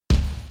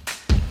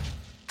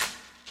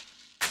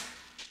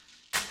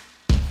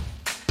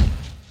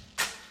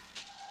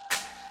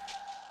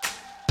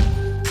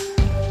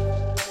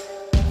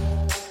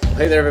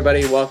Hey there,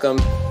 everybody. Welcome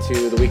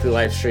to the weekly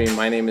live stream.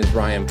 My name is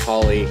Ryan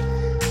Pauly.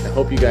 I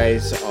hope you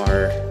guys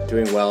are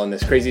doing well in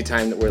this crazy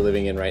time that we're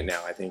living in right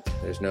now. I think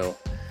there's no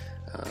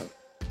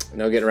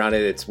getting around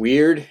it. It's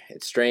weird.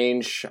 It's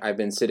strange. I've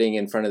been sitting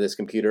in front of this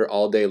computer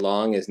all day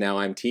long as now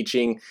I'm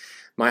teaching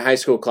my high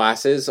school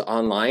classes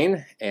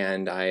online,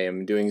 and I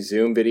am doing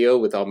Zoom video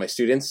with all my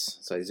students.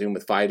 So I Zoom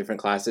with 5 different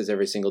classes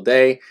every single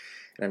day,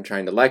 and I'm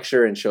trying to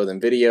lecture and show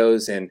them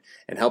videos and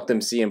help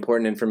them see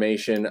important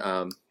information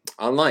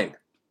online.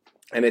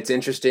 And it's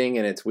interesting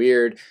and it's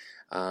weird.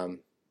 I'm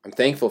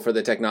thankful for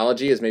the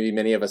technology, as maybe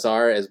many of us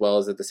are, as well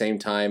as at the same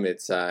time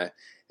it's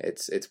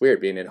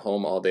weird being at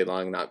home all day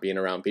long, not being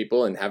around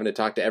people and having to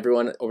talk to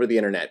everyone over the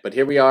internet. But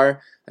here we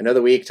are,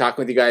 another week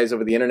talking with you guys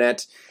over the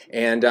internet.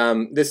 And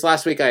this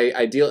last week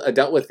I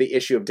dealt with the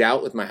issue of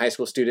doubt with my high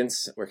school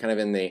students. We're kind of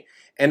in the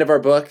end of our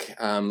book,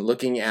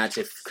 looking at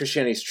if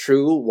Christianity is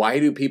true, why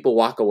do people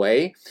walk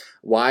away?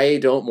 Why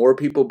don't more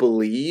people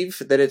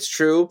believe that it's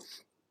true?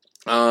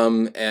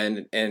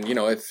 And you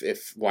know,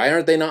 if why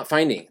aren't they not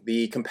finding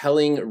the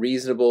compelling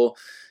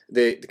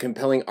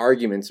compelling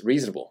arguments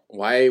reasonable?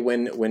 Why,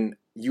 when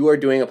you are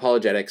doing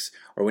apologetics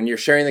or when you're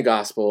sharing the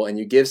gospel and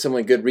you give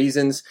someone good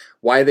reasons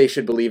why they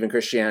should believe in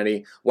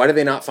Christianity, why do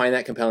they not find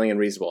that compelling and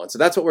reasonable? And so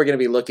that's what we're going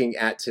to be looking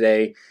at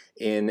today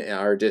in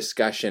our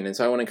discussion. And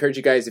so I want to encourage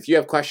you guys, if you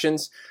have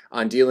questions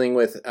on dealing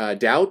with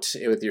doubt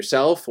with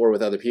yourself or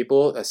with other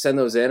people, send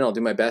those in. I'll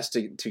do my best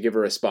to give a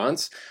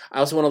response. I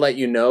also want to let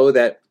you know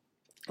that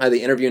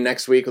the interview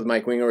next week with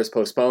Mike Winger was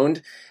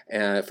postponed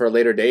for a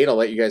later date. I'll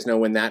let you guys know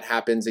when that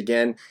happens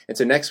again. And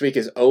so next week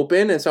is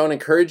open. And so I want to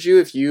encourage you,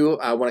 if you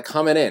want to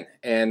comment in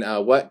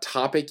and what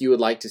topic you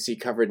would like to see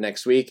covered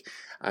next week.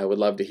 I would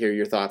love to hear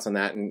your thoughts on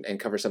that and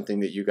cover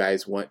something that you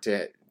guys want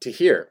to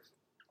hear.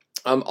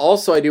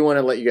 Also, I do want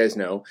to let you guys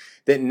know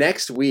that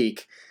next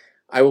week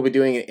I will be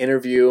doing an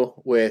interview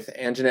with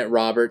Anjanette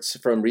Roberts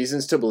from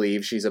Reasons to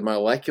Believe. She's a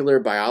molecular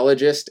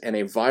biologist and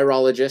a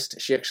virologist.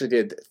 She actually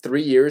did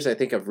 3 years, I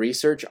think, of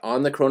research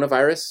on the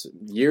coronavirus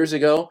years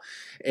ago.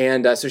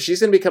 And so she's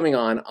going to be coming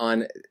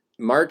on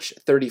March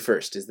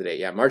 31st is the date.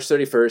 Yeah, March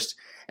 31st.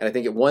 And I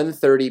think at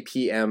 1:30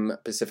 p.m.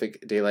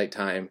 Pacific Daylight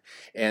Time.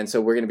 And so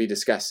we're going to be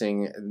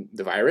discussing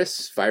the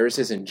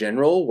viruses in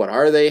general. What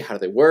are they? How do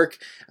they work?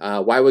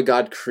 Why would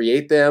God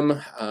create them?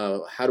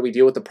 How do we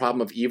deal with the problem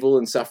of evil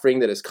and suffering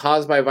that is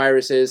caused by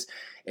viruses?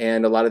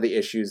 And a lot of the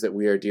issues that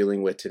we are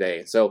dealing with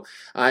today. So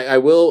I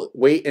will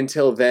wait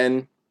until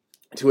then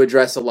to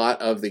address a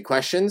lot of the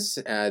questions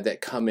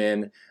that come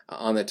in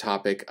on the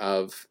topic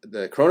of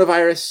the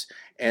coronavirus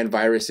and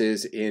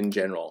viruses in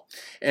general.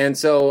 And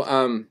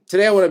so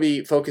today I want to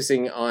be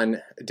focusing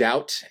on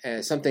doubt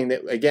as something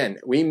that, again,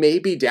 we may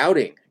be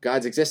doubting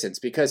God's existence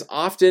because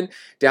often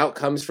doubt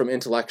comes from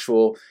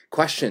intellectual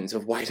questions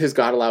of why does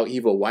God allow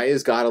evil? Why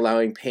is God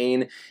allowing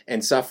pain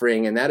and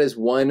suffering? And that is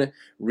one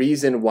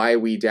reason why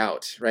we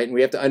doubt, right? And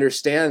we have to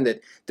understand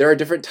that there are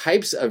different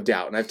types of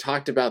doubt. And I've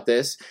talked about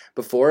this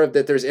before,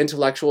 that there's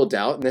intellectual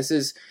doubt, and this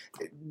is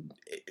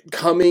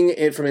coming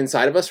in from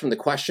inside of us, from the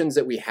questions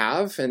that we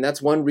have. And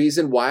that's one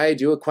reason why I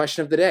do a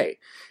question of the day.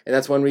 And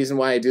that's one reason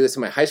why I do this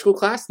in my high school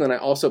class. And then I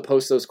also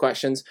post those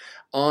questions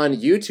on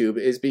YouTube,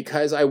 is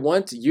because I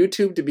want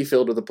YouTube to be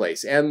filled with a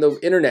place and the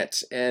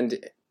internet, and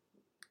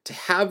to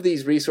have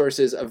these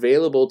resources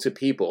available to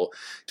people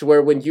to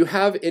where when you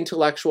have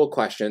intellectual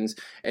questions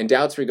and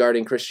doubts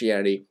regarding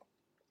Christianity,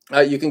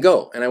 you can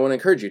go. And I want to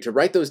encourage you to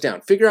write those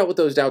down. Figure out what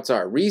those doubts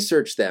are.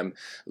 Research them.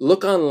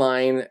 Look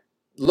online.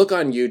 Look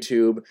on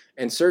YouTube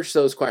and search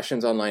those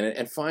questions online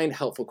and find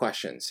helpful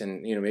questions.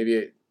 And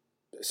maybe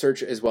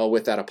search as well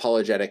with that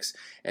apologetics.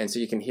 And so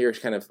you can hear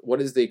kind of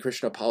what is the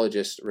Christian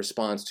apologist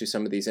response to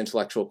some of these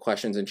intellectual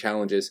questions and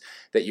challenges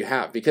that you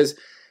have. Because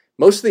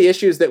most of the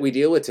issues that we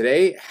deal with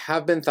today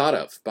have been thought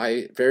of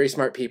by very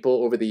smart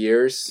people over the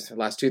years, the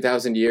last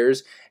 2,000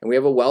 years, and we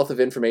have a wealth of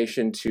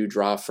information to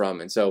draw from.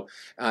 And so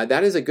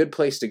that is a good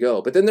place to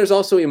go. But then there's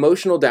also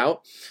emotional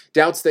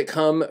doubts that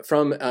come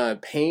from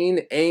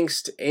pain,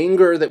 angst,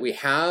 anger that we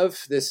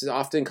have. This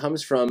often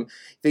comes from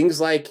things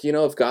like,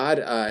 if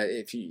God,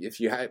 if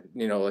you have,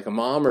 like a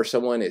mom or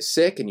someone is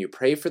sick and you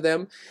pray for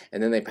them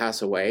and then they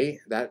pass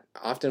away, that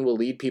often will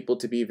lead people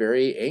to be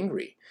very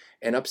angry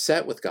and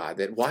upset with God,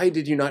 that why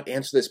did you not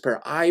answer this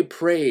prayer? I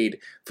prayed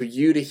for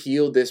you to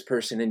heal this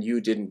person and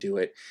you didn't do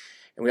it.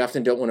 And we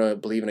often don't want to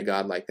believe in a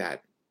God like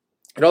that.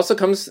 It also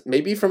comes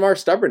maybe from our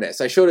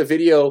stubbornness. I showed a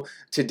video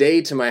today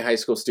to my high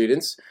school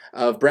students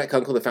of Brett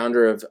Kunkel, the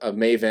founder of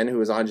Maven, who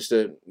was on just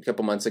a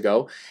couple months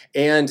ago,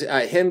 and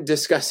him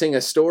discussing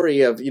a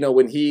story of,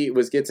 when he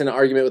gets in an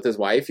argument with his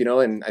wife,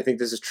 and I think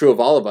this is true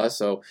of all of us.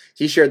 So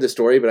he shared the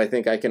story, but I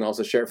think I can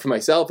also share it for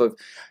myself of,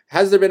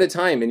 has there been a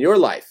time in your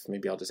life,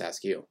 maybe I'll just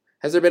ask you,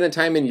 has there been a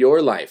time in your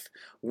life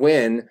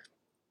when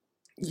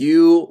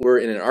you were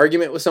in an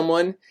argument with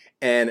someone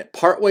and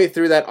partway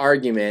through that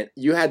argument,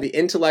 you had the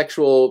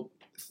intellectual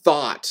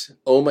thought,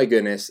 oh my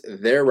goodness,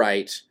 they're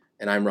right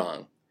and I'm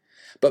wrong.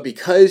 but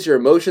because your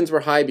emotions were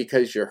high,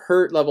 because your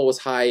hurt level was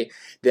high,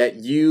 that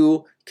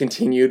you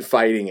continued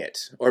fighting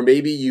it. Or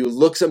maybe you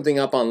looked something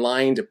up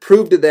online to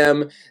prove to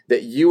them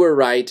that you were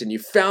right, and you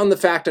found the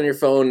fact on your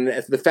phone,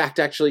 and the fact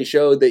actually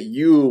showed that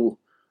you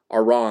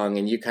are wrong,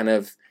 and you kind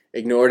of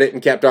ignored it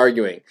and kept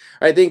arguing.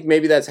 I think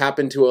maybe that's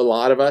happened to a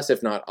lot of us,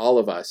 if not all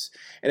of us.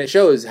 And it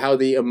shows how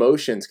the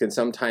emotions can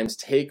sometimes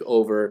take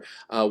over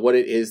what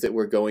it is that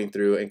we're going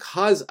through and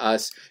cause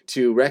us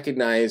to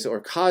recognize or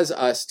cause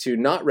us to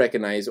not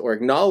recognize or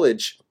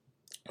acknowledge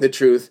the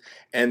truth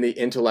and the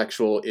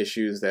intellectual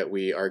issues that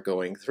we are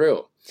going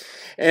through.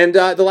 And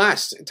the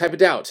last type of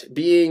doubt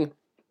being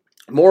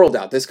moral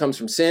doubt. This comes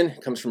from sin,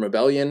 comes from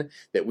rebellion,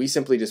 that we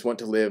simply just want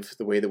to live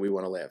the way that we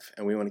want to live,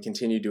 and we want to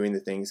continue doing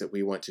the things that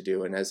we want to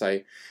do. And as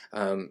I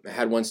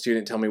had one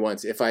student tell me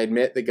once, if I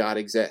admit that God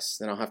exists,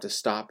 then I'll have to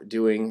stop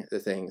doing the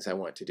things I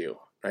want to do.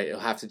 Right? He'll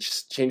have to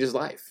just change his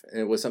life. And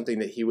it was something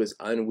that he was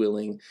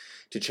unwilling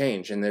to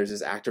change. And there's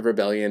this act of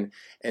rebellion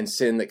and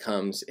sin that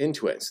comes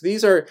into it. So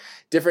these are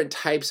different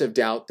types of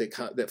doubt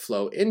that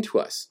flow into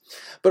us.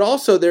 But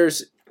also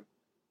there's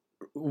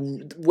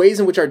ways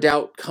in which our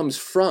doubt comes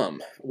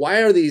from.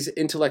 Why are these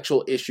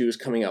intellectual issues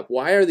coming up?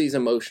 Why are these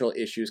emotional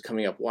issues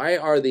coming up? Why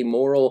are the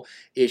moral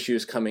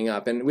issues coming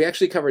up? And we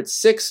actually covered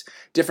 6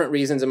 different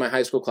reasons in my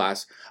high school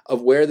class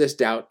of where this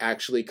doubt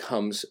actually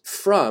comes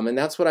from. And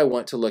that's what I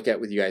want to look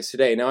at with you guys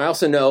today. Now, I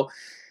also know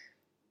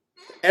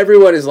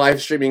everyone is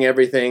live streaming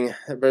everything,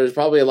 but there's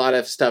probably a lot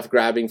of stuff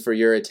grabbing for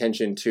your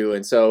attention too.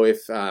 And so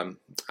if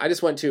I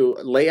just want to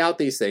lay out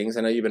these things,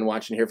 I know you've been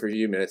watching here for a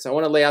few minutes. I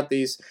want to lay out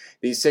these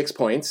 6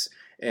 points,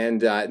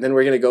 and then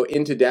we're going to go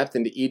into depth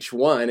into each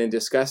one and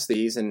discuss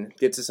these and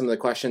get to some of the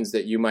questions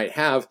that you might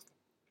have.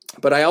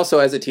 But I also,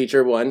 as a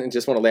teacher,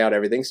 just want to lay out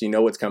everything so you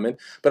know what's coming.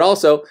 But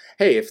also,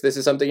 hey, if this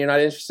is something you're not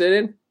interested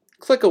in,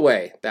 click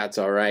away. That's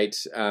all right.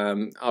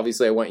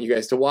 Obviously, I want you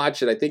guys to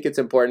watch it. I think it's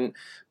important.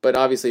 But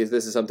obviously, if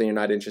this is something you're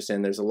not interested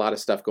in, there's a lot of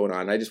stuff going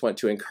on. I just want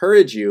to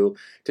encourage you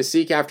to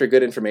seek after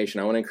good information.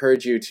 I want to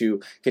encourage you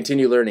to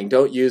continue learning.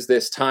 Don't use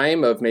this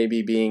time of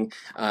maybe being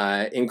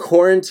in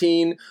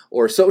quarantine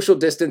or social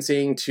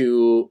distancing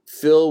to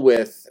fill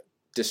with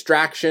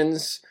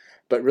distractions,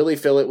 but really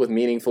fill it with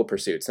meaningful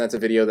pursuits. And that's a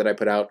video that I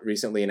put out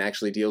recently and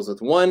actually deals with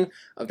one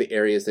of the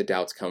areas that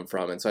doubts come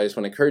from. And so I just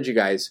want to encourage you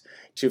guys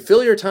to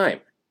fill your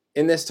time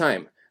in this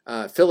time.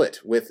 Fill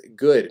it with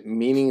good,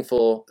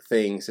 meaningful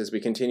things as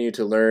we continue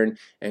to learn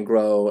and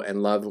grow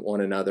and love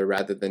one another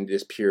rather than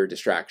just pure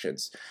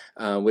distractions,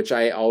 which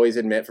I always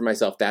admit for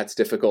myself, that's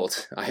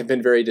difficult. I've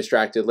been very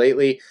distracted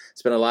lately.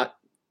 Spent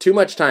too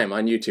much time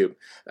on YouTube,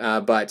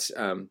 but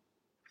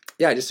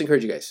yeah, I just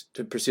encourage you guys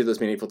to pursue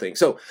those meaningful things.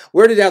 So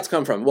where do doubts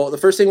come from? Well, the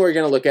first thing we're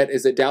going to look at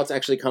is that doubts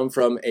actually come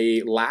from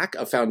a lack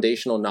of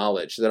foundational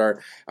knowledge, that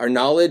our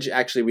knowledge,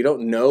 actually, we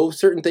don't know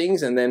certain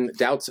things, and then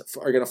doubts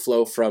are going to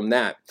flow from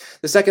that.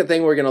 The second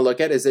thing we're going to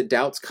look at is that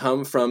doubts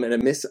come from a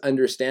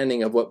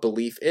misunderstanding of what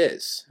belief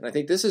is. And I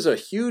think this is a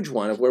huge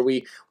one of where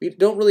we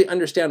don't really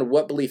understand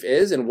what belief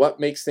is and what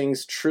makes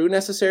things true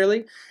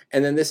necessarily.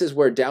 And then this is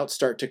where doubts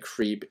start to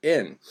creep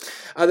in.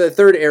 The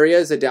third area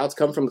is that doubts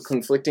come from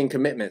conflicting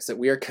commitments, that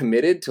we are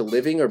committed to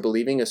living or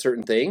believing a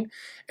certain thing,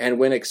 and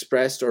when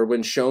expressed or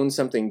when shown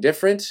something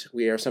different,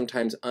 we are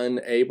sometimes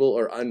unable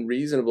or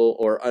unreasonable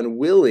or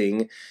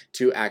unwilling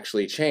to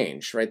actually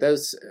change, right?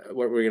 That's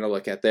what we're going to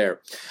look at there.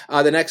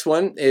 The next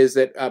one is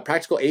that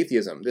practical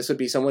atheism. This would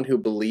be someone who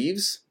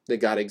believes that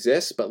God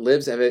exists, but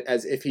lives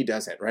as if he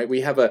doesn't, right?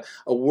 We have a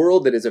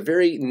world that is a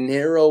very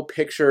narrow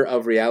picture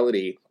of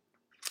reality,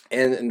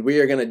 and we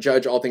are going to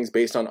judge all things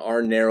based on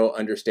our narrow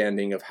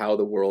understanding of how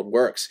the world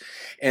works.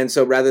 And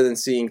so rather than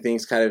seeing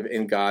things kind of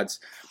in God's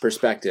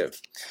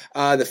perspective.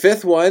 The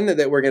fifth one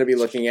that we're going to be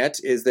looking at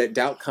is that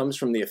doubt comes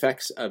from the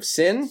effects of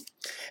sin.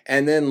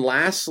 And then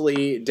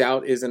lastly,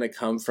 doubt is going to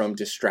come from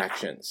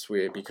distractions.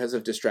 Because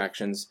of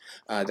distractions,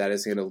 that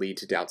is going to lead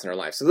to doubts in our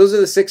life. So those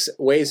are the 6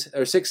 ways,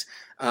 or 6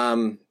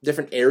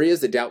 different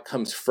areas that doubt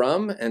comes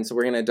from. And so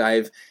we're going to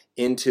dive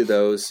into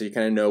those so you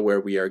kind of know where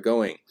we are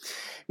going.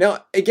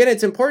 Now, again,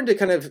 it's important to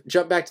kind of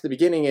jump back to the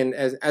beginning and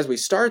as we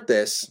start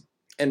this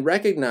and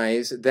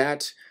recognize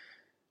that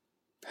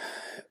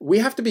we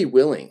have to be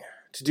willing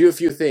to do a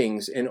few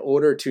things in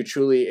order to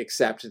truly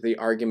accept the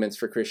arguments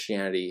for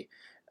Christianity,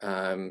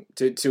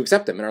 to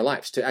accept them in our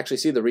lives, to actually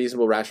see the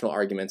reasonable, rational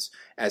arguments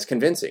as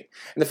convincing.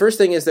 And the first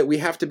thing is that we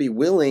have to be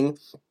willing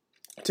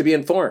to be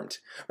informed,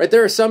 right?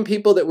 There are some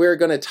people that we're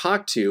going to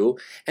talk to,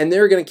 and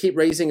they're going to keep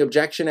raising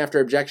objection after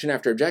objection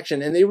after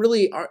objection, and they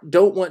really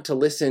don't want to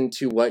listen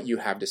to what you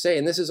have to say.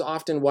 And this is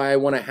often why I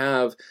want to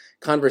have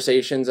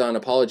conversations on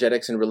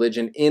apologetics and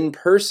religion in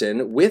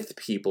person with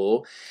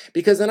people,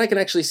 because then I can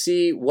actually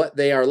see what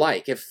they are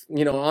like. If,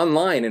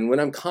 online, and when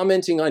I'm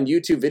commenting on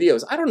YouTube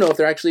videos, I don't know if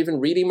they're actually even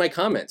reading my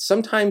comments.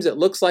 Sometimes it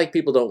looks like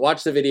people don't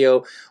watch the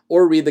video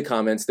or read the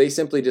comments. They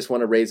simply just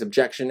want to raise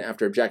objection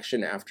after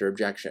objection after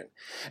objection.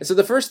 And so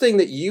the first thing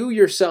that you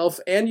yourself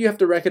and you have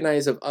to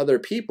recognize of other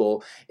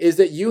people is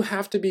that you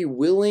have to be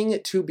willing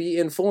to be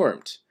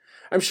informed.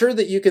 I'm sure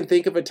that you can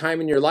think of a time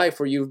in your life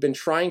where you've been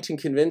trying to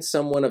convince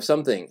someone of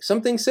something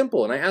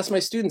simple. And I asked my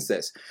students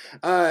this,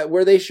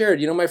 where they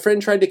shared, my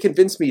friend tried to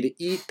convince me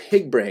to eat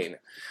pig brain,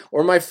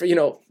 or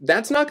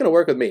that's not going to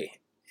work with me.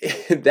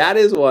 That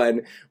is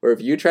one where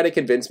if you try to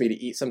convince me to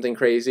eat something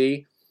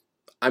crazy,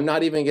 I'm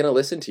not even going to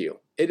listen to you.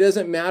 It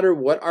doesn't matter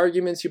what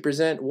arguments you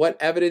present, what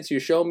evidence you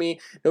show me,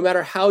 no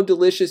matter how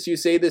delicious you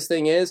say this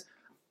thing is,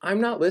 I'm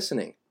not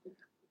listening.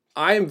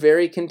 I am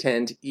very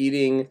content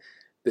eating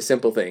the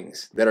simple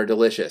things that are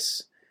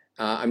delicious.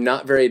 I'm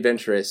not very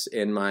adventurous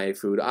in my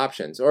food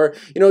options. Or,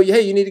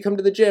 hey, you need to come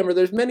to the gym. Or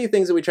there's many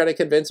things that we try to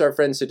convince our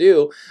friends to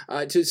do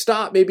to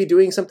stop maybe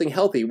doing something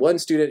healthy. One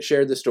student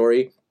shared the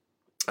story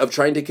of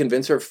trying to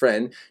convince her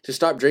friend to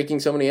stop drinking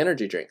so many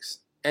energy drinks.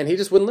 And he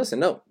just wouldn't listen.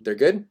 No, they're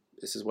good.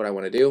 This is what I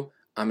want to do.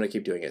 I'm going to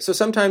keep doing it. So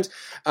sometimes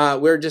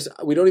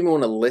we don't even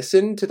want to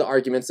listen to the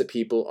arguments that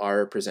people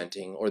are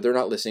presenting, or they're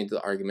not listening to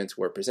the arguments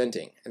we're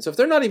presenting. And so if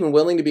they're not even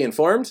willing to be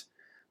informed,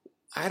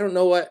 I don't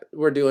know what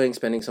we're doing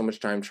spending so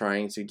much time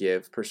trying to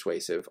give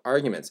persuasive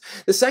arguments.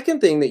 The second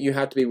thing that you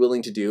have to be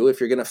willing to do if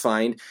you're going to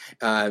find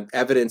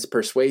evidence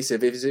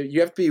persuasive is you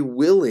have to be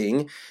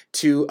willing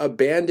to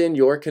abandon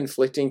your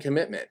conflicting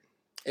commitment.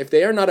 If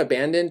they are not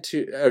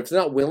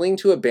willing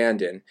to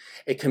abandon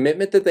a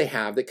commitment that they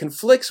have that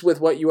conflicts with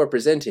what you are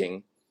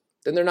presenting,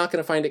 then they're not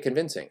going to find it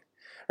convincing.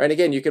 Right?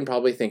 Again, you can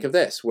probably think of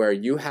this, where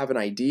you have an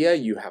idea,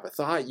 you have a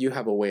thought, you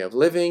have a way of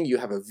living, you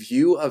have a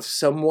view of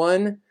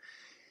someone,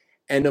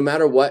 and no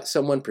matter what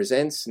someone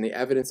presents and the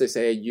evidence they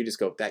say, you just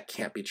go, that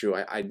can't be true.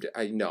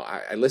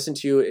 I listen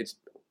to you.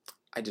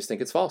 I just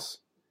think it's false.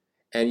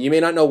 And you may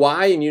not know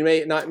why, and you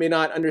may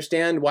not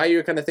understand why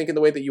you're kind of thinking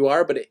the way that you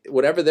are, but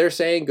whatever they're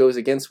saying goes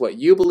against what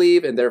you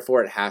believe, and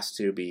therefore it has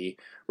to be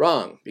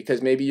wrong,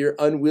 because maybe you're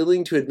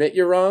unwilling to admit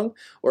you're wrong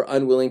or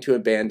unwilling to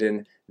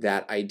abandon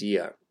that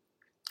idea.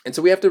 And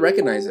so we have to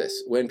recognize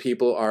this when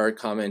people are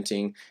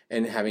commenting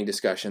and having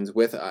discussions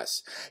with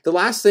us. The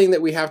last thing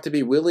that we have to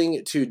be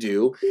willing to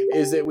do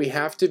is that we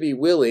have to be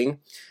willing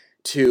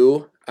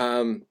to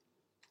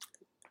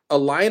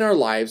align our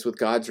lives with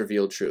God's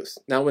revealed truth.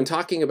 Now, when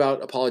talking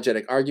about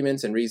apologetic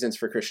arguments and reasons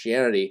for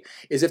Christianity,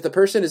 is if the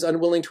person is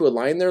unwilling to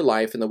align their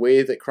life in the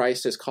way that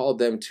Christ has called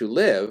them to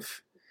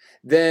live,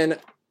 then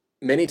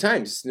many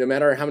times, no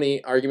matter how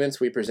many arguments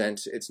we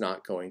present, it's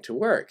not going to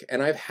work.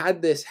 And I've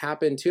had this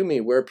happen to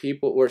me where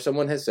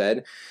someone has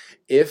said,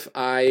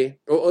 like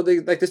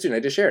the student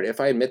I just shared, if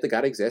I admit that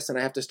God exists, then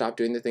I have to stop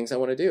doing the things I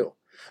want to do.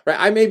 Right?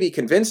 I may be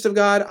convinced of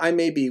God, I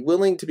may be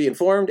willing to be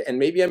informed, and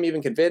maybe I'm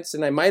even convinced,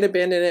 and I might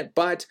abandon it,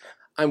 but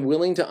I'm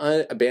willing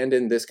to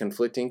abandon this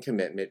conflicting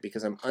commitment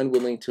because I'm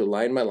unwilling to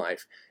align my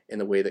life in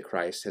the way that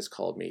Christ has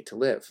called me to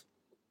live.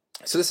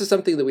 So this is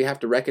something that we have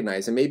to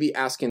recognize, and maybe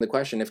asking the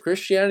question, if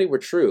Christianity were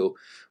true,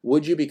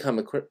 would you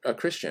become a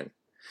Christian?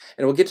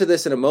 And we'll get to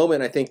this in a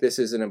moment. I think this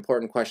is an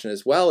important question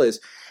as well, is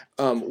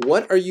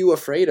what are you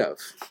afraid of?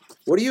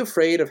 What are you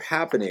afraid of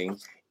happening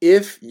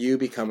if you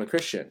become a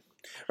Christian?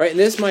 Right, and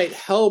this might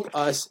help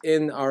us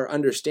in our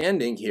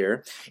understanding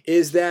here,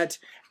 is that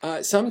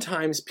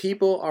sometimes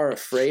people are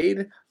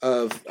afraid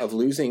of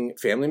losing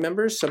family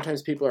members.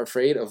 Sometimes people are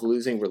afraid of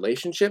losing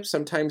relationships.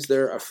 Sometimes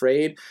they're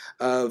afraid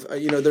of,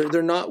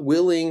 they're not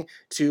willing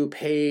to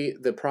pay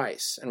the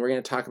price. And we're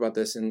going to talk about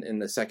this in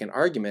the second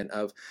argument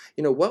of,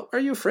 what are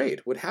you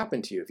afraid would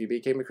happen to you if you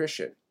became a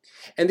Christian?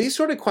 And these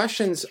sort of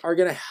questions are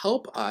going to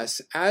help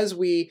us as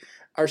we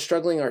are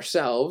struggling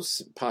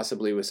ourselves,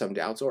 possibly with some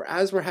doubts, or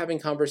as we're having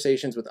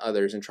conversations with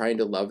others and trying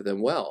to love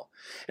them well.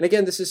 And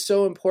again, this is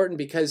so important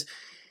because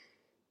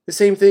the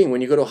same thing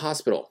when you go to a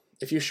hospital.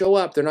 If you show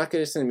up, they're not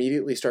going to just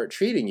immediately start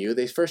treating you.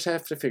 They first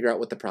have to figure out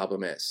what the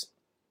problem is.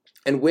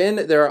 And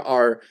when there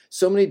are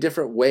so many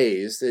different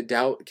ways that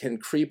doubt can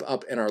creep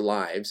up in our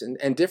lives,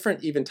 and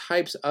different even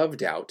types of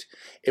doubt,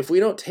 if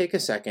we don't take a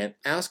second,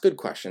 ask good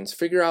questions,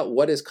 figure out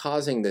what is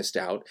causing this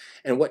doubt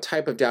and what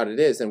type of doubt it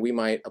is, then we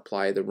might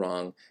apply the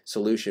wrong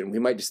solution. We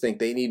might just think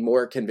they need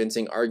more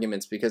convincing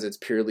arguments because it's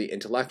purely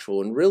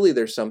intellectual, and really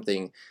there's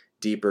something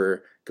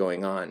deeper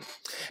going on.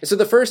 And so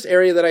the first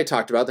area that I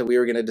talked about that we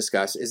were going to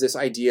discuss is this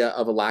idea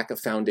of a lack of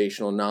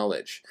foundational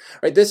knowledge.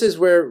 Right? This is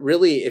where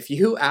really, if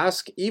you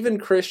ask even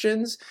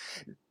Christians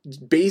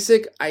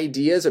basic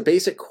ideas or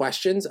basic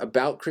questions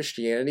about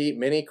Christianity,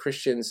 many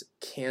Christians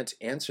can't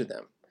answer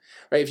them.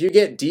 Right? If you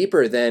get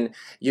deeper than,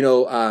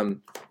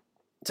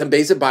 some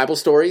basic Bible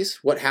stories,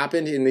 what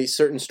happened in these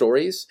certain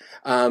stories.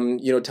 Tell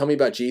me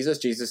about Jesus.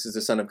 Jesus is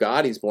the Son of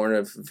God. He's born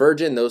of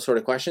virgin, those sort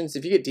of questions.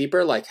 If you get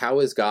deeper, like how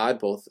is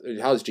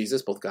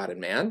Jesus both God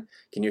and man?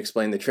 Can you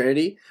explain the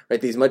Trinity?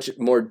 Right? These much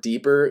more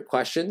deeper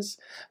questions.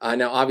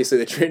 Now, obviously,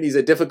 the Trinity is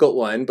a difficult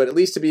one, but at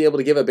least to be able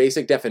to give a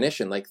basic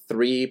definition, like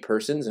 3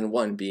 persons and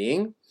 1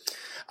 being.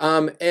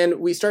 And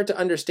we start to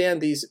understand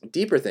these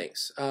deeper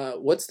things.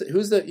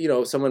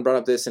 Someone brought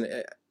up this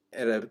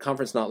at a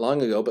conference not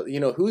long ago, but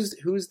who's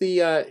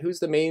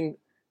the main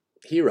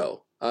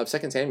hero of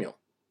 2 Samuel,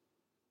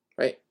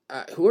 right?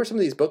 who are some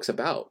of these books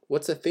about?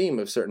 What's the theme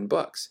of certain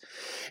books?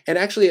 And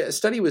actually, a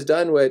study was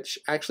done which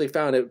actually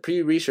found,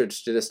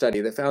 pre-research did a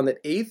study that found that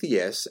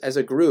atheists as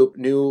a group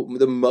knew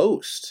the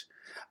most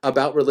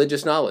about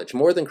religious knowledge,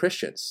 more than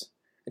Christians.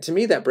 And to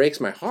me, that breaks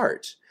my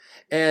heart.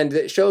 And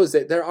it shows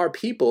that there are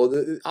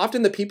people,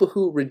 often the people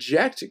who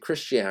reject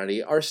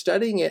Christianity are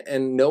studying it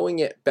and knowing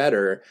it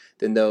better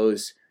than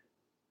those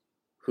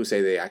who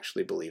say they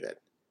actually believe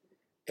it.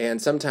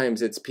 And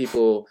sometimes it's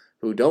people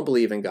who don't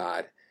believe in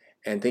God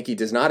and think he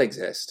does not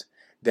exist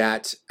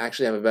that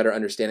actually have a better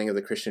understanding of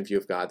the Christian view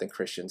of God than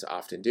Christians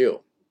often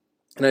do.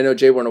 And I know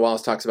J. Warner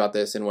Wallace talks about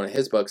this in one of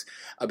his books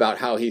about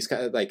how he's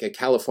kind of like a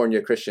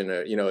California Christian.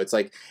 It's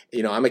like,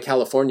 I'm a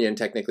Californian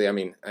technically. I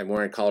mean, I'm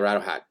wearing a Colorado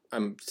hat.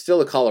 I'm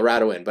still a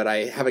Coloradoan, but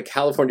I have a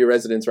California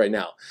residence right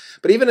now.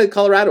 But even a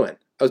Coloradoan,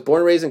 I was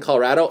born and raised in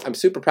Colorado. I'm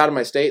super proud of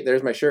my state.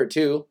 There's my shirt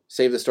too.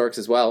 Save the Storks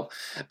as well.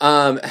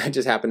 I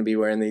just happen to be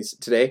wearing these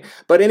today.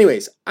 But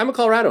anyways, I'm a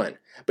Coloradoan.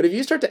 But if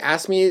you start to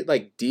ask me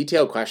like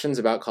detailed questions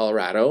about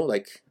Colorado,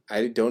 like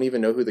I don't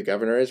even know who the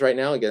governor is right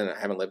now. Again, I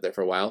haven't lived there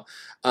for a while.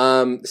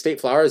 The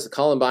state flower is the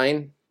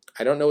columbine.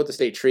 I don't know what the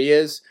state tree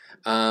is.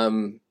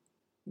 Those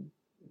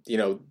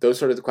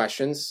sort of the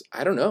questions.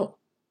 I don't know.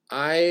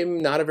 I'm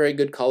not a very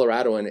good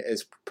Coloradoan,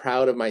 as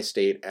proud of my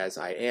state as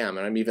I am.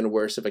 And I'm even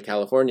worse of a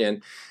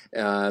Californian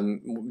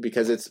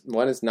because it's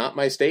not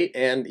my state,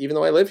 and even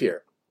though I live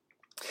here.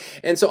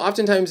 And so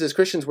oftentimes as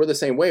Christians, we're the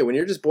same way. When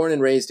you're just born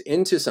and raised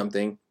into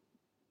something,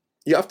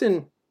 you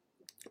often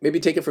maybe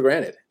take it for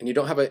granted and you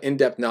don't have an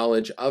in-depth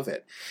knowledge of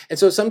it. And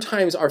so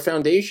sometimes our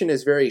foundation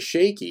is very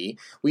shaky.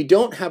 We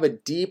don't have a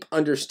deep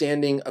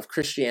understanding of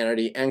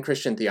Christianity and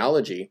Christian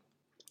theology.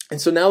 And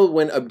so now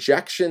when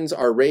objections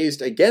are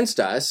raised against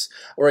us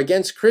or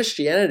against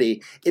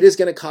Christianity, it is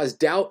going to cause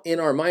doubt in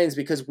our minds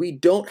because we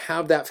don't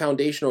have that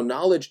foundational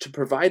knowledge to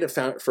provide a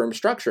firm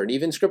structure. And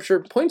even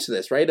Scripture points to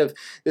this, right, of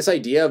this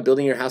idea of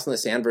building your house on the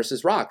sand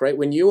versus rock, right?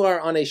 When you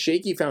are on a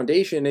shaky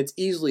foundation, it's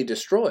easily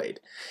destroyed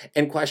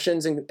and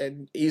questions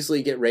and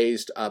easily get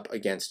raised up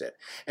against it.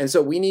 And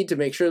so we need to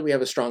make sure that we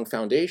have a strong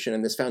foundation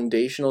and this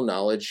foundational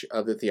knowledge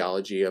of the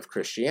theology of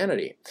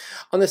Christianity.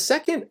 On the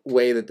second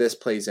way that this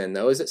plays in,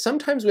 though, is that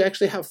sometimes we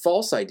actually have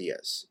false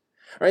ideas.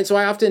 All right, so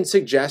I often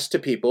suggest to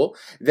people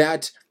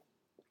that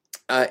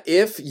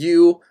if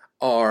you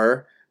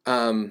are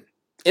in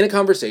a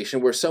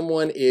conversation where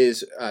someone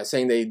is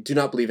saying they do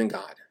not believe in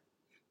God,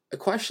 a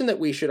question that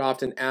we should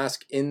often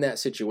ask in that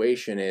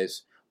situation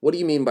is, what do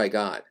you mean by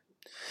God?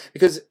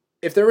 Because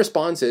if their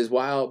response is,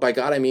 well, by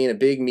God I mean a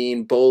big,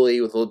 mean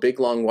bully with a big,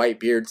 long white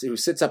beard who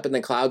sits up in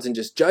the clouds and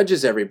just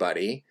judges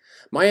everybody,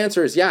 my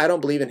answer is, yeah, I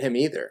don't believe in him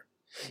either.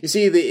 You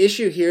see, the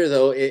issue here,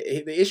 though,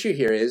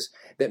 is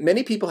that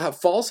many people have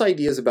false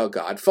ideas about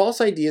God, false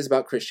ideas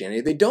about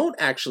Christianity. They don't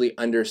actually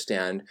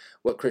understand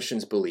what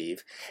Christians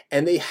believe,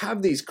 and they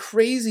have these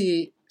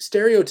crazy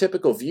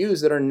stereotypical views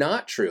that are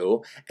not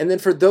true, and then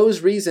for those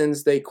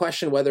reasons, they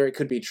question whether it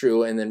could be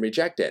true and then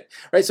reject it,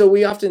 right? So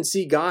we often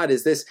see God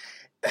as this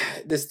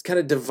kind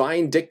of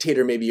divine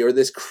dictator maybe, or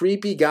this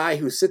creepy guy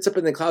who sits up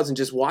in the clouds and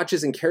just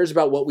watches and cares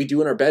about what we do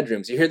in our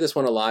bedrooms. You hear this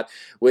one a lot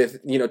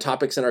with,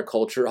 topics in our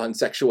culture on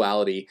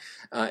sexuality,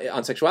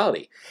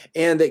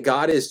 and that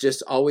God is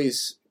just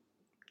always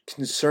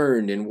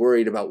concerned and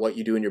worried about what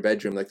you do in your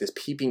bedroom, like this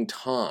peeping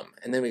Tom.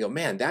 And then we go,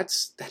 man,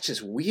 that's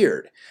just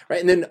weird,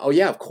 right? And then, oh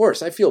yeah, of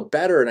course, I feel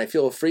better and I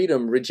feel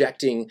freedom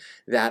rejecting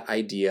that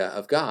idea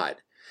of God,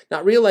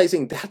 not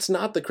realizing that's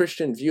not the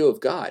Christian view of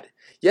God.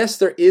 Yes,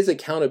 there is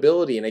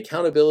accountability, and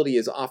accountability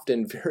is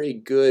often very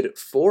good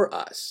for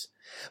us,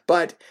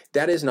 but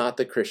that is not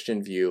the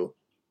Christian view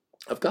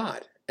of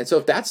God. And so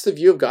if that's the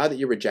view of God that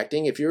you're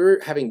rejecting, if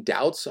you're having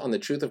doubts on the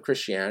truth of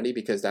Christianity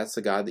because that's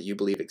the God that you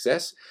believe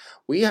exists,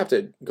 we have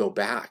to go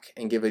back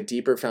and give a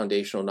deeper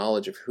foundational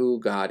knowledge of who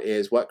God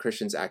is, what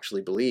Christians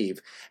actually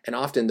believe, and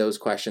often those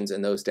questions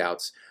and those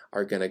doubts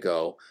are going to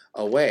go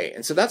away.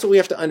 And so that's what we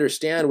have to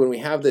understand when we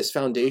have this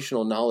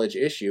foundational knowledge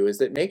issue, is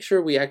that make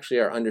sure we actually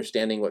are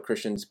understanding what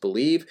Christians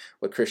believe,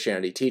 what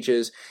Christianity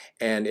teaches,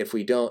 and if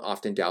we don't,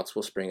 often doubts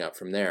will spring up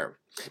from there.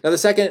 Now, the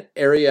second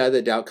area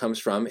that doubt comes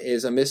from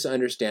is a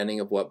misunderstanding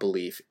of what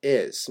belief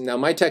is. Now,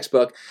 my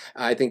textbook,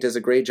 I think, does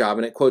a great job,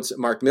 and it quotes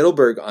Mark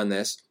Middleberg on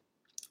this.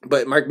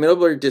 But Mark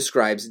Middleberg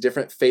describes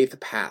different faith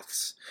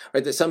paths,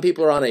 right? That some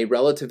people are on a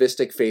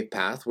relativistic faith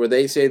path where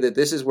they say that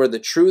this is where the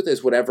truth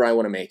is whatever I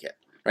want to make it,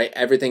 right?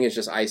 Everything is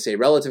just I say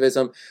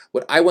relativism.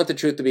 What I want the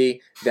truth to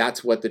be,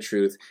 that's what the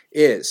truth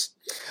is.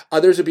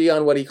 Others would be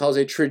on what he calls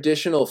a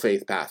traditional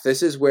faith path.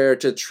 This is where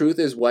the truth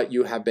is what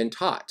you have been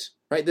taught,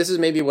 right? This is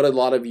maybe what a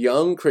lot of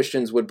young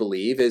Christians would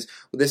believe is,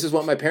 well, this is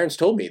what my parents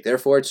told me,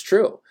 therefore it's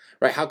true,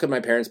 right? How could my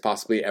parents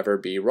possibly ever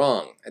be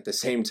wrong? At the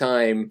same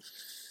time,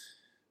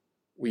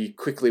 we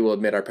quickly will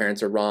admit our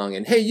parents are wrong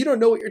and, hey, you don't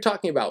know what you're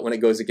talking about when it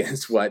goes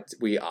against what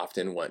we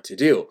often want to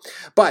do.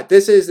 But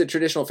this is the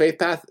traditional faith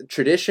path.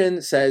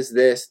 Tradition says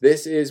this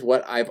is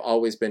what I've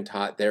always been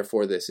taught,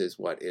 therefore this is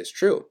what is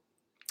true.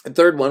 The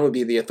third one would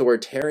be the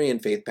authoritarian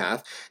faith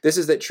path. This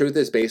is that truth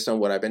is based on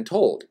what I've been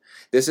told.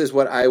 This is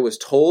what I was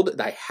told that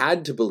I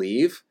had to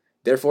believe,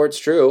 therefore it's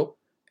true,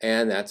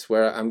 and that's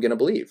where I'm going to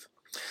believe.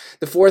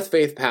 The fourth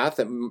faith path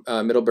that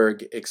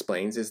Middleburg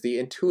explains is the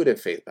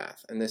intuitive faith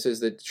path. And this is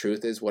the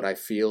truth is what I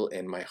feel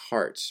in my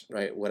heart,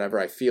 right? Whatever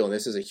I feel. And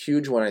this is a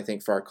huge one, I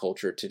think, for our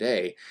culture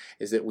today,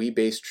 is that we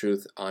base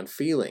truth on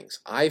feelings.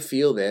 I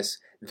feel this,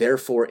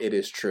 therefore it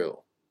is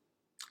true.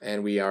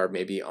 And we are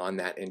maybe on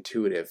that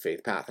intuitive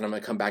faith path. And I'm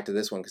going to come back to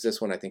this one because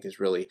this one I think is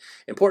really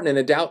important and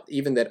a doubt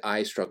even that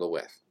I struggle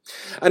with.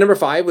 Number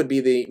 5 would be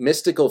the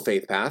mystical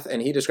faith path,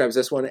 and he describes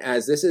this one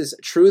as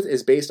truth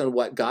is based on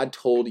what God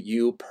told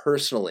you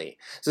personally.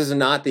 So this is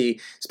not the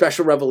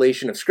special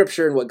revelation of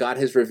Scripture and what God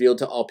has revealed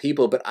to all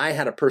people, but I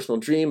had a personal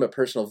dream, a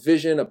personal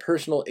vision, a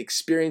personal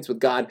experience with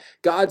God.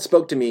 God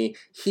spoke to me.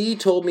 He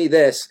told me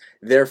this,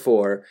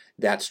 therefore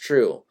that's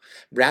true.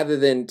 Rather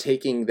than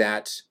taking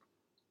that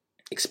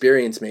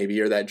experience maybe,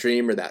 or that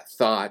dream or that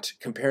thought,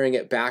 comparing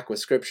it back with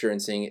Scripture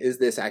and saying, is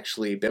this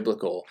actually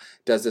biblical?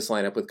 Does this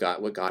line up with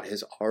God, what God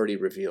has already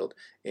revealed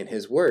in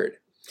His Word?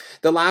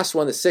 The last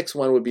one, the sixth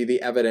one, would be the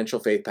evidential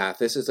faith path.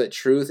 This is that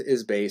truth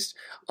is based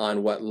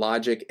on what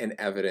logic and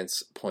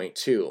evidence point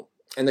to.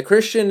 And the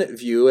Christian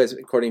view, as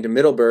according to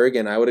Middleburg,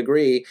 and I would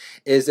agree,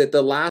 is that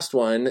the last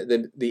one,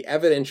 the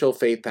evidential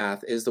faith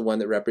path, is the one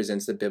that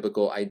represents the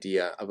biblical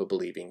idea of a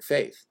believing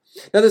faith.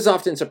 Now, this is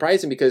often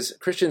surprising because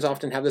Christians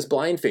often have this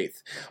blind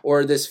faith,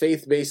 or this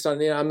faith based on,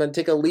 I'm going to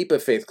take a leap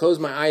of faith, close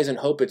my eyes and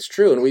hope it's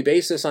true. And we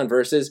base this on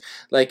verses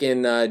like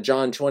in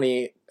John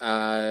 20,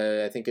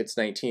 I think it's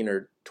 19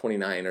 or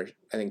 29, or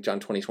I think John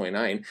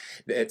 20:29,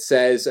 it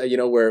says,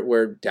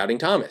 we're doubting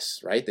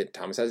Thomas, right? That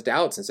Thomas has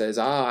doubts and says,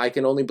 I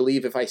can only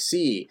believe if I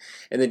see.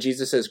 And then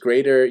Jesus says,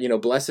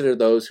 blessed are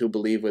those who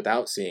believe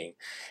without seeing.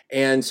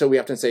 And so we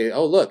often say,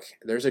 oh, look,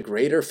 there's a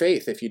greater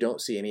faith if you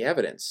don't see any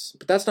evidence.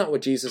 But that's not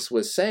what Jesus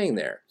was saying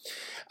there.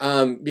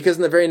 Because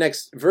in the very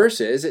next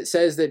verses, it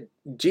says that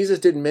Jesus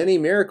did many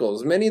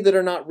miracles, many that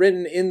are not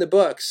written in the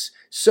books,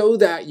 so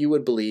that you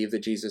would believe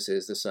that Jesus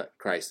is the Son,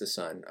 Christ, the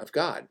Son of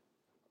God.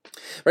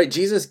 Right,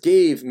 Jesus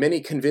gave many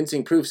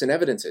convincing proofs and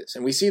evidences,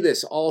 and we see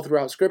this all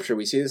throughout Scripture.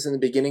 We see this in the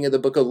beginning of the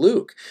book of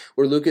Luke,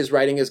 where Luke is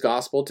writing his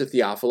gospel to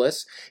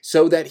Theophilus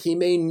so that he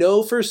may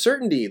know for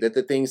certainty that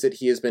the things that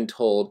he has been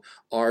told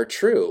are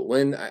true.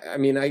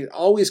 I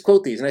always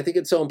quote these, and I think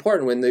it's so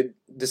important when the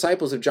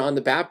disciples of John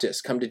the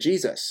Baptist come to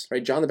Jesus,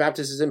 right? John the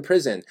Baptist is in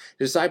prison.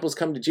 The disciples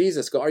come to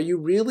Jesus, go, are you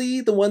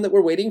really the one that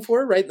we're waiting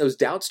for, right? And those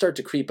doubts start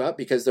to creep up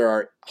because there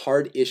are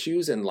hard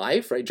issues in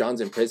life, right? John's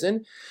in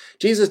prison.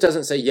 Jesus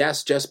doesn't say,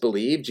 yes, just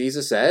believe.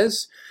 Jesus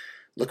says,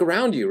 look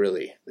around you,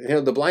 really.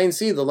 The blind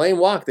see, the lame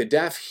walk, the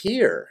deaf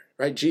hear,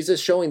 right?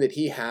 Jesus showing that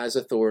he has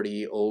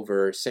authority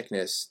over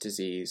sickness,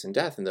 disease, and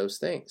death and those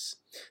things,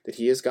 that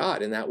he is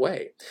God in that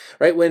way,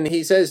 right? When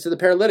he says to the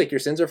paralytic, your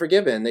sins are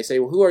forgiven, they say,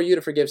 well, who are you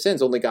to forgive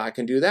sins? Only God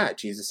can do that.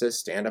 Jesus says,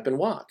 stand up and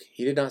walk.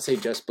 He did not say,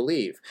 just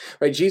believe,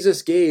 right?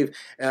 Jesus gave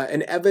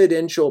an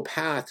evidential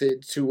path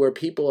to where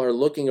people are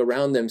looking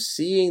around them,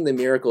 seeing the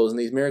miracles, and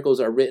these miracles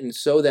are written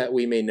so that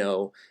we may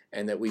know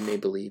and that we may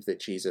believe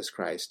that Jesus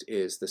Christ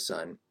is the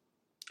Son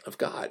of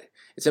God.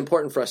 It's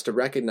important for us to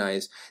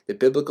recognize that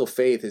biblical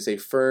faith is a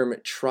firm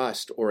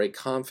trust or a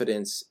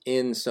confidence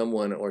in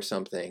someone or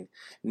something,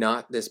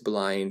 not this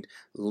blind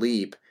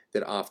leap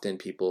that often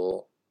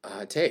people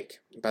take.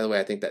 By the way,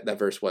 I think that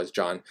verse was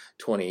John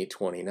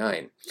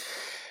 20:29.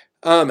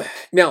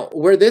 Now,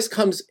 where this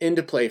comes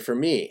into play for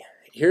me,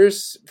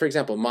 here's, for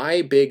example,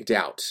 my big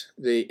doubt.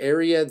 The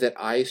area that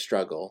I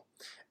struggle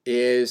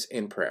is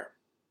in prayer.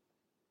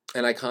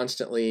 And I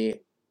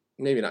constantly,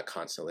 maybe not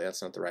constantly,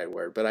 that's not the right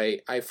word, but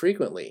I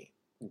frequently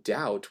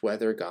doubt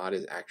whether God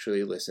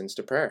actually listens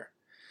to prayer.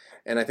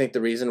 And I think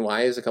the reason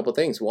why is a couple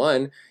things.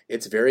 One,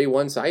 it's very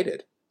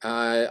one-sided.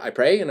 I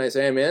pray and I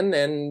say amen,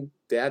 and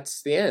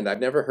that's the end.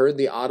 I've never heard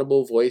the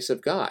audible voice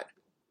of God.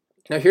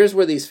 Now, here's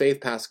where these faith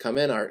paths come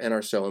in and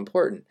are so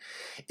important.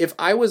 If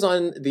I was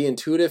on the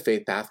intuitive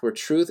faith path where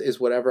truth is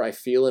whatever I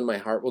feel in my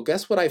heart, well,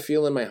 guess what I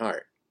feel in my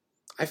heart?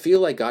 I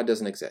feel like God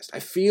doesn't exist. I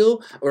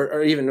feel,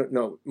 or even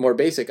no, more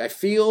basic, I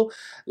feel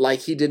like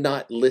he did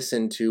not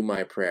listen to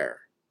my prayer.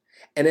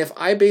 And if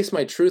I base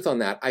my truth on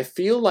that, I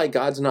feel like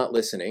God's not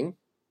listening.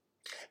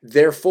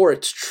 Therefore,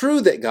 it's true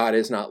that God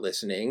is not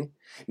listening.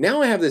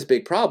 Now I have this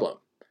big problem.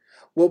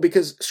 Well,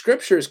 because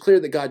Scripture is clear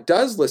that God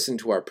does listen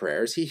to our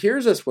prayers. He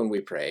hears us when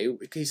we pray.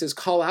 He says,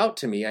 call out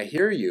to me, I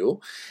hear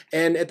you.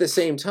 And at the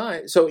same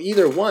time, so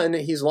either one,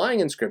 he's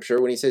lying in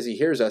Scripture when he says he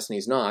hears us and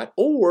he's not,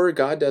 or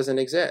God doesn't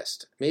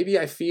exist. Maybe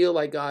I feel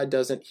like God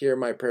doesn't hear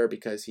my prayer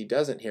because he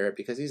doesn't hear it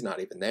because he's not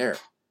even there.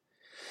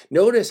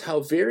 Notice how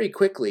very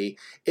quickly,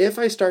 if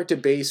I start to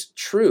base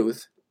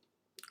truth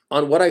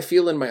on what I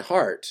feel in my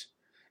heart,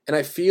 and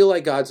I feel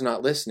like God's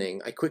not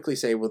listening, I quickly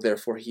say, well,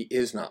 therefore he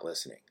is not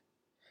listening.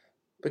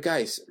 But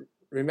guys,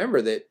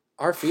 remember that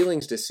our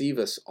feelings deceive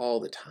us all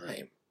the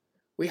time.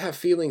 We have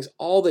feelings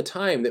all the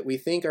time that we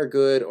think are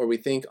good or we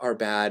think are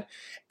bad,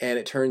 and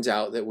it turns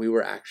out that we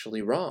were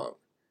actually wrong.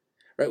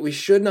 Right? We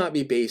should not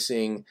be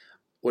basing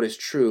what is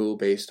true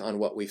based on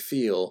what we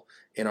feel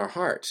in our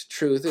heart.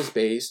 Truth is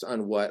based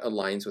on what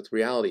aligns with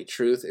reality.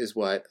 Truth is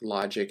what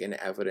logic and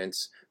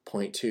evidence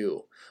point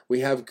to. We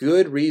have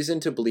good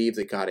reason to believe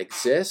that God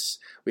exists.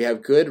 We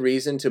have good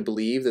reason to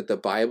believe that the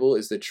Bible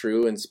is the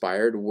true,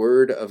 inspired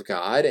Word of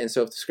God. And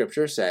so if the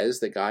Scripture says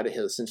that God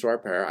listens to our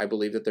prayer, I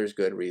believe that there's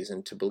good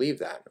reason to believe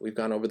that. We've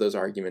gone over those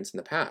arguments in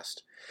the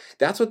past.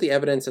 That's what the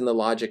evidence and the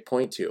logic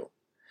point to,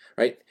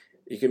 right?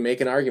 You can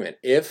make an argument.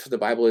 If the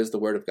Bible is the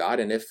Word of God,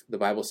 and if the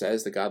Bible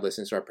says that God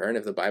listens to our prayer, and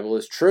if the Bible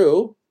is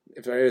true,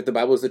 if the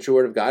Bible is the true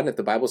Word of God, and if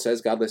the Bible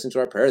says God listens to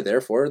our prayer,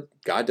 therefore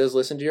God does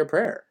listen to your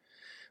prayer.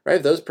 Right?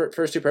 If those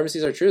first two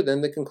premises are true, then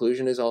the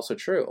conclusion is also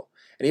true.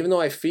 And even though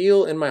I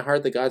feel in my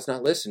heart that God's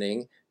not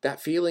listening, that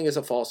feeling is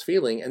a false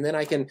feeling. And then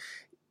I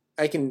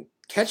can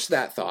catch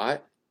that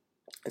thought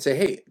and say,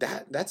 hey,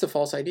 that's a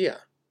false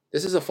idea.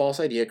 This is a false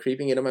idea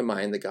creeping into my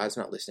mind that God's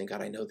not listening.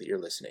 God, I know that you're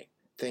listening.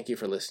 Thank you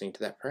for listening to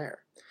that prayer.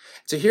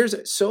 So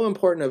here's so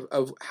important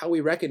of how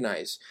we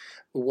recognize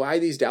why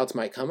these doubts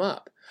might come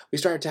up. We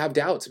start to have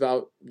doubts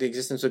about the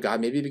existence of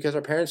God, maybe because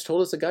our parents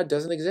told us that God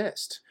doesn't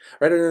exist,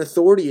 right? An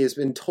authority has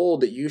been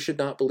told that you should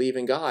not believe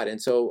in God.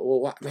 And so,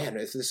 well, man,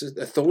 if this is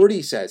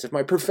authority says, if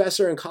my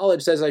professor in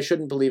college says I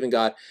shouldn't believe in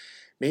God,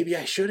 maybe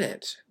I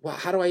shouldn't. Well,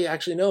 how do I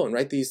actually know? And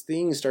right, these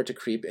things start to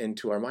creep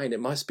into our mind. It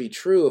must be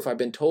true if I've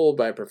been told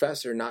by a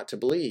professor not to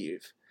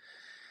believe.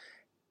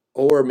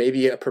 Or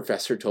maybe a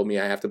professor told me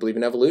I have to believe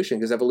in evolution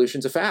because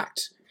evolution's a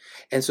fact.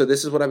 And so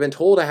this is what I've been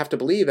told I have to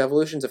believe.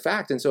 Evolution's a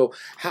fact. And so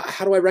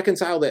how do I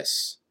reconcile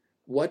this?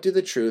 What does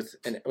the truth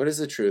and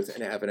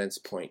evidence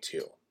point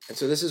to? And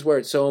so this is where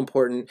it's so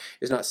important,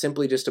 is not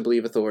simply just to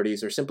believe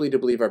authorities or simply to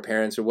believe our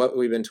parents or what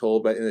we've been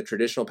told, but in the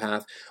traditional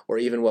path, or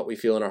even what we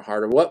feel in our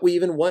heart or what we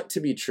even want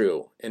to be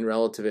true in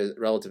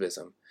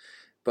relativism,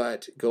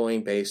 but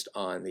going based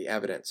on the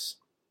evidence.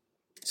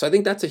 So I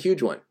think that's a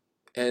huge one.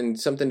 And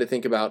something to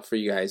think about for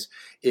you guys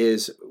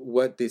is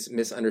what this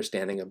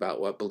misunderstanding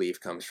about what belief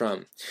comes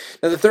from.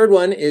 Now, the third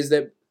one is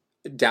that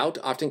doubt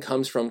often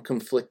comes from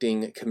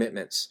conflicting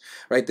commitments,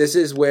 right? This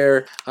is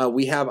where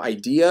we have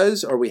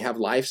ideas or we have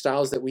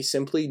lifestyles that we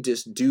simply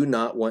just do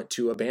not want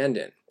to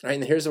abandon, right?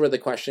 And here's where the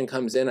question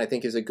comes in, I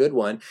think is a good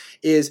one,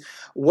 is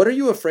what are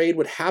you afraid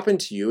would happen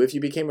to you if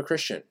you became a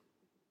Christian?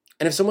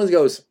 And if someone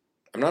goes,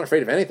 I'm not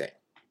afraid of anything.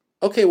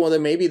 Okay, well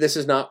then maybe this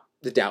is not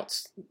the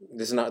doubts.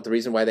 This is not the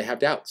reason why they have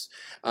doubts.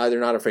 They're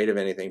not afraid of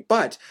anything.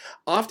 But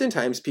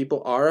oftentimes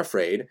people are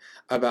afraid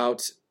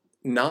about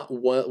not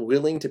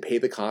willing to pay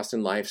the cost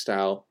in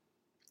lifestyle,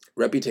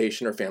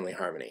 reputation, or family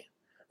harmony,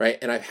 right?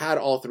 And I've had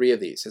all three of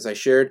these. As I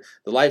shared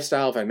the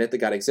lifestyle, if I admit that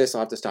God exists,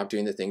 I'll have to stop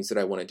doing the things that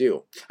I want to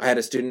do. I had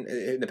a student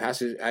in the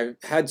past, I've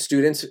had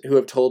students who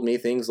have told me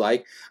things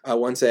like,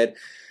 one said,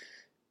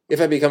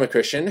 if I become a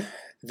Christian,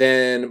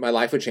 then my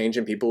life would change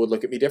and people would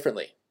look at me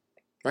differently,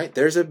 right?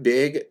 There's a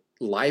big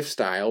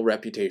lifestyle,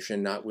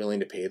 reputation, not willing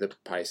to pay the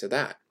price of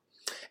that.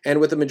 And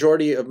with the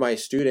majority of my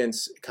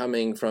students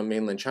coming from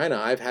mainland China,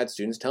 I've had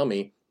students tell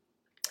me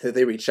that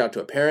they reached out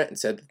to a parent and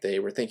said that they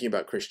were thinking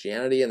about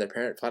Christianity, and their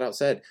parent flat out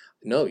said,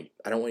 no,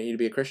 I don't want you to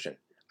be a Christian.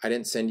 I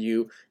didn't send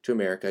you to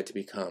America to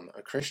become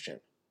a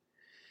Christian.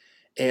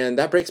 And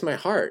that breaks my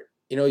heart.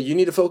 You know, you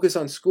need to focus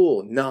on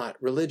school,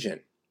 not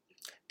religion.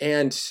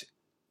 And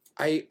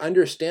I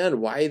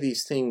understand why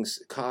these things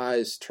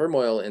cause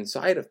turmoil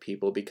inside of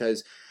people,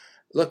 because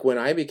look, when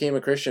I became a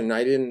Christian,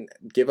 I didn't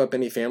give up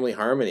any family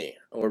harmony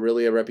or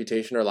really a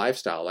reputation or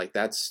lifestyle. Like,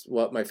 that's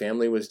what my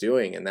family was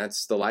doing, and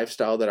that's the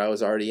lifestyle that I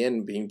was already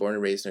in, being born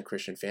and raised in a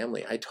Christian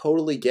family. I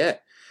totally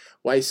get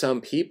why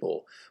some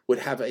people would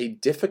have a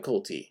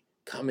difficulty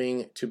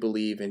coming to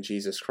believe in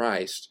Jesus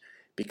Christ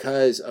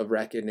because of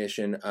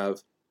recognition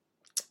of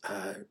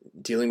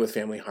dealing with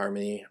family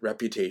harmony,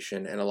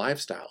 reputation, and a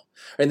lifestyle.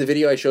 In the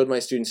video I showed my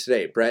students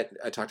today, Brett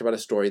talked about a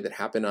story that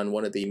happened on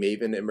one of the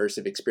Maven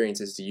Immersive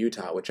Experiences to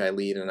Utah, which I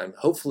lead, and I'm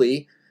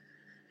hopefully,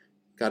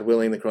 God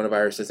willing, the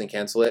coronavirus doesn't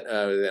cancel it.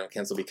 They don't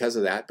cancel because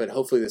of that, but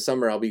hopefully this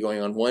summer I'll be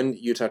going on 1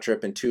 Utah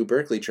trip and 2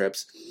 Berkeley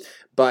trips.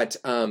 But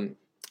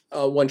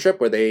one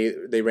trip where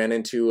they ran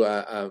into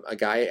a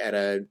guy at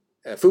a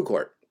food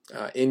court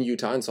in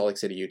Utah, in Salt Lake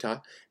City, Utah,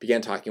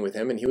 began talking with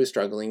him, and he was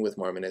struggling with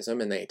Mormonism,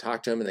 and they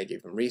talked to him, and they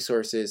gave him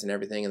resources and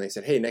everything, and they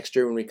said, hey, next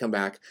year when we come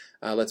back,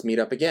 let's meet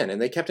up again.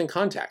 And they kept in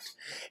contact.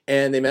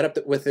 And they met up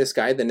with this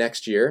guy the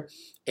next year,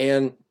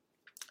 and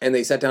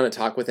they sat down and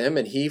talked with him,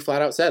 and he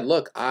flat out said,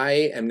 look,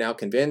 I am now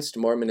convinced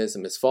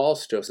Mormonism is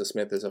false, Joseph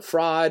Smith is a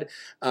fraud,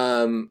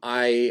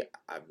 I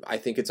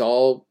think it's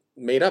all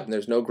made up, and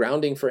there's no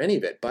grounding for any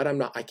of it, but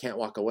I can't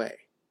walk away.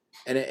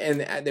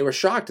 And they were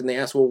shocked, and they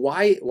asked, well,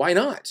 why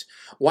not?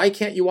 Why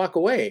can't you walk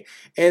away?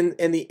 And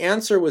the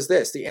answer was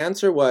this. The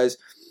answer was,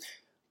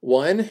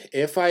 one,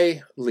 if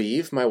I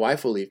leave, my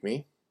wife will leave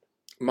me.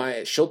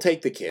 She'll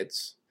take the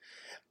kids.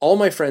 All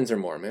my friends are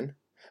Mormon.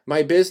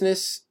 My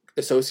business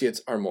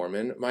associates are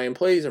Mormon. My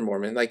employees are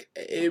Mormon. Like,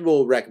 it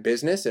will wreck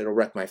business. It'll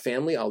wreck my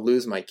family. I'll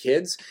lose my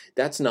kids.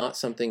 That's not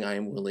something I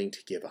am willing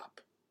to give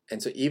up.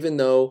 And so even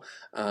though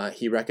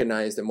he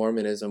recognized that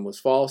Mormonism was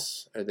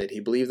false, or that he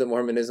believed that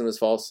Mormonism was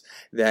false,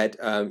 that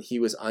he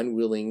was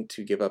unwilling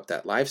to give up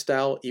that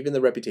lifestyle, even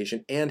the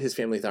reputation, and his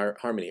family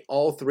harmony,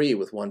 all three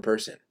with one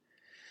person.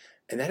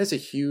 And that is a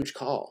huge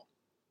call.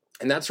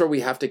 And that's where we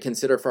have to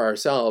consider for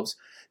ourselves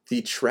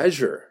the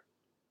treasure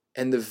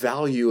and the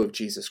value of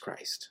Jesus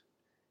Christ.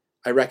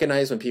 I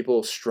recognize when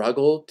people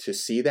struggle to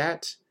see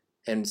that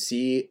and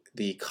see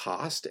the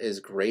cost as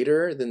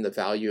greater than the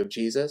value of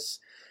Jesus,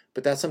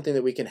 but that's something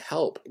that we can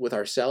help with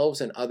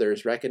ourselves and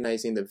others,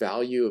 recognizing the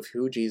value of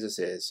who Jesus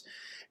is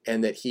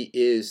and that he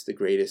is the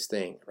greatest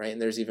thing, right?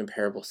 And there's even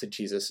parables that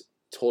Jesus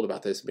told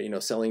about this,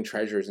 but selling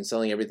treasures and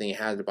selling everything he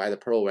had to buy the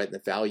pearl, right? And the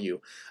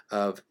value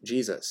of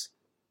Jesus.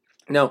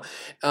 Now,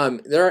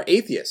 there are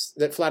atheists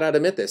that flat out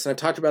admit this, and I've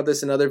talked about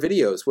this in other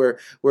videos where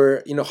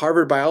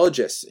Harvard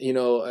biologists,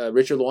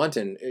 Richard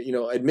Lewontin,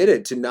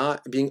 admitted to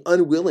not being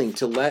unwilling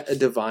to let a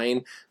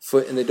divine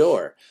foot in the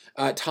door.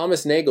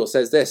 Thomas Nagel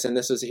says this, and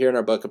this is here in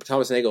our book.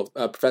 Thomas Nagel,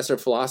 professor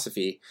of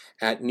philosophy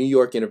at New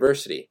York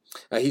University,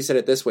 he said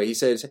it this way. He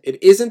says,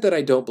 "It isn't that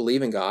I don't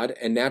believe in God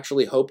and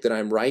naturally hope that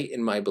I'm right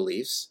in my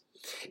beliefs.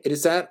 It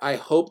is that I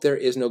hope there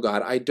is no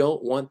God. I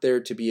don't want there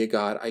to be a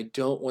God. I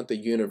don't want the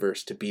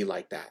universe to be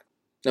like that."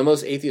 Now,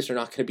 most atheists are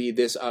not going to be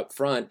this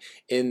upfront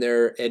in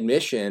their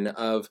admission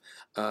of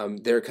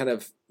their kind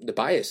of the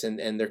bias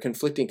and their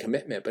conflicting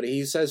commitment. But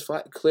he says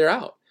clear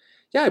out,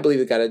 yeah, I believe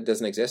that God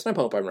doesn't exist, and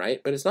I hope I'm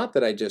right. But it's not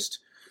that I just,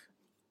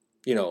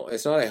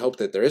 it's not I hope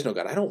that there is no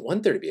God. I don't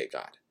want there to be a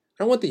God.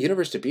 I don't want the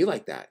universe to be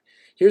like that.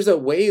 Here's a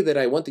way that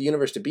I want the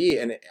universe to be,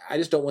 and I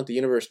just don't want the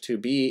universe to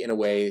be in a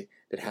way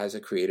that has a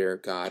creator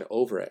God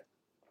over it.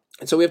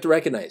 And so we have to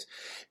recognize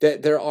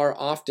that there are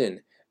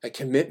often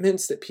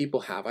commitments that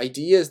people have,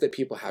 ideas that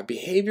people have,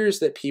 behaviors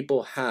that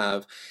people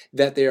have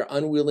that they are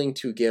unwilling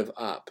to give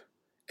up.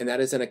 And that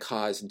is going to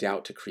cause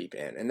doubt to creep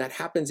in. And that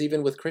happens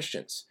even with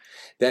Christians.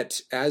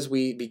 That as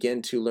we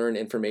begin to learn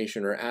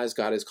information or as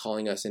God is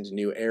calling us into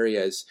new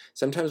areas,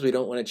 sometimes we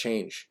don't want to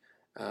change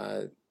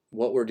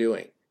what we're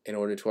doing in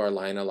order to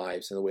align our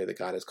lives in the way that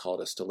God has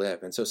called us to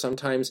live. And so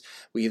sometimes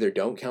we either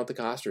don't count the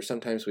cost or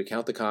sometimes we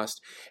count the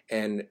cost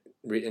and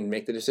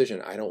make the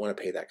decision, I don't want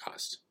to pay that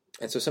cost.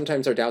 And so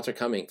sometimes our doubts are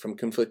coming from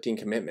conflicting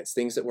commitments,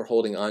 things that we're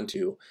holding on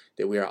to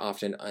that we are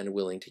often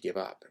unwilling to give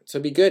up. So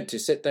it'd be good to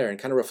sit there and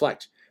kind of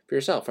reflect for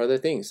yourself. Are there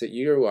things that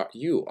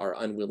you are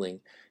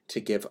unwilling to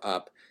give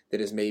up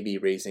that is maybe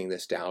raising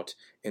this doubt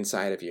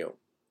inside of you?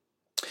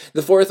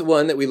 The fourth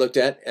one that we looked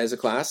at as a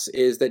class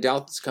is that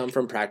doubts come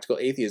from practical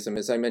atheism.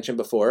 As I mentioned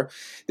before,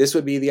 this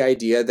would be the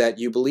idea that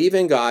you believe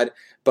in God,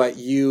 but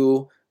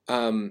you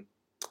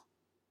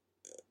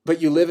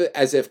live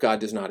as if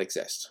God does not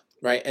exist.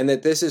 Right, and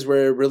that this is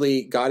where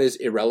really God is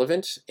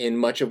irrelevant in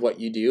much of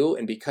what you do,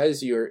 and because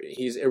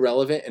he's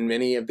irrelevant in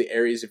many of the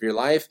areas of your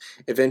life,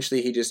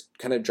 eventually he just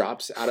kind of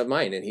drops out of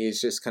mind, and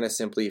he's just kind of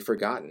simply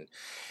forgotten.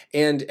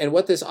 And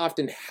what this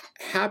often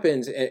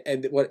happens,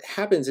 and what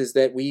happens is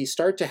that we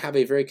start to have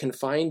a very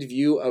confined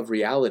view of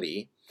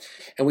reality,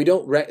 and we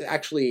don't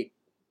actually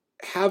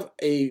have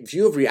a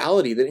view of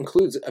reality that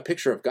includes a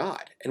picture of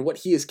God and what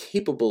he is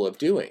capable of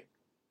doing.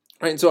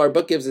 Right, and so our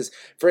book gives this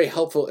very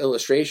helpful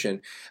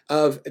illustration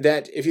of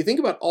that. If you think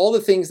about all the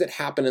things that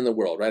happen in the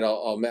world, right?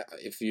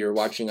 If you're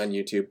watching on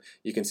YouTube,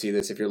 you can see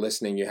this. If you're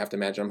listening, you have to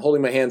imagine I'm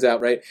holding my hands out,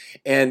 right?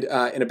 And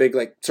in a big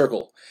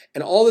circle.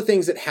 And all the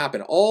things that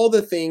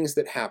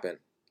happen.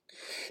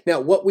 Now,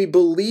 what we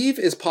believe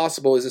is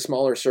possible is a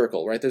smaller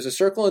circle, right? There's a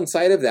circle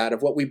inside of that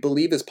of what we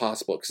believe is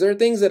possible. Because there are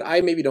things that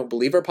I maybe don't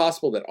believe are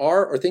possible that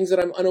are, or things that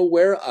I'm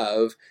unaware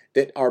of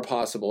that are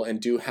possible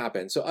and do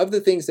happen. So of the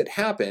things that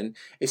happen,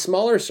 a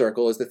smaller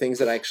circle is the things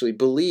that I actually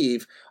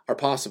believe are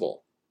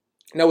possible.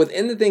 Now,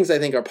 within the things I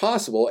think are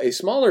possible, a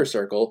smaller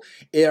circle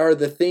are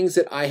the things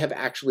that I have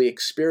actually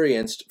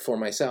experienced for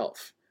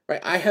myself,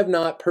 right? I have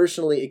not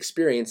personally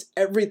experienced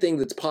everything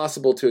that's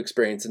possible to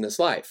experience in this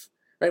life.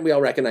 Right? We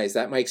all recognize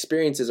that. My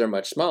experiences are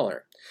much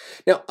smaller.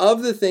 Now,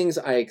 of the things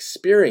I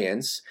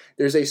experience,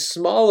 there's a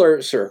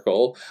smaller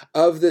circle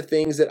of the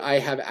things that I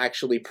have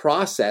actually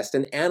processed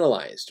and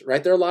analyzed,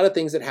 right? There are a lot of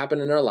things that happen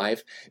in our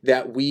life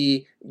that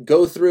we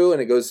go through,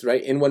 and it goes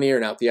right in one ear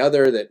and out the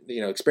other, that,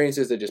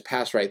 experiences that just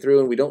pass right through,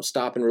 and we don't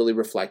stop and really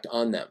reflect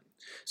on them.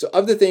 So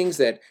of the things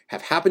that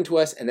have happened to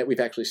us and that we've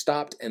actually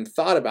stopped and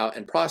thought about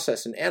and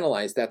processed and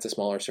analyzed, that's a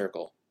smaller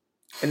circle.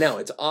 And now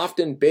it's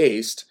often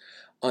based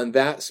on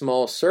that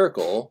small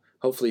circle.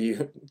 Hopefully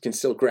you can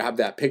still grab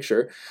that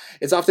picture.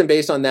 It's often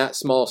based on that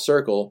small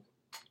circle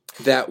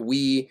that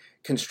we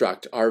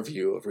construct our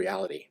view of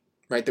reality,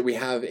 right? That we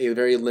have a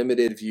very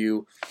limited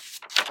view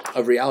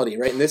of reality,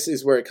 right? And this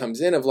is where it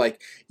comes in of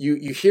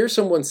you hear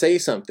someone say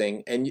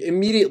something and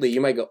immediately you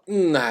might go,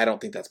 nah, I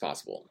don't think that's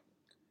possible,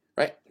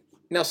 right?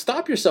 Now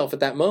stop yourself at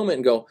that moment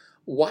and go,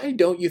 why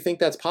don't you think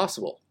that's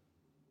possible?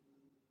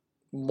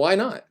 Why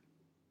not?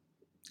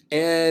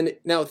 And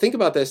now think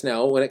about this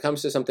now when it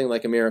comes to something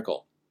like a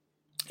miracle.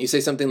 You say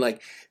something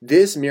like,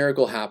 this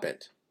miracle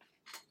happened.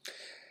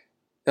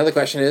 Now the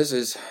question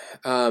is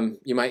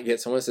you might get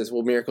someone who says,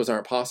 well, miracles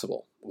aren't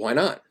possible. Why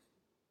not?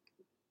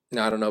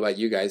 Now, I don't know about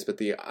you guys, but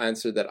the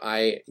answer that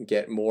I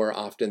get more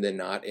often than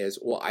not is,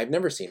 well, I've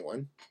never seen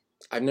one.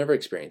 I've never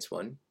experienced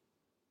one.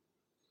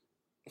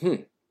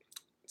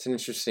 It's an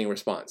interesting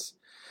response.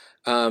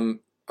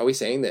 Are we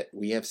saying that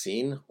we have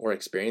seen or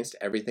experienced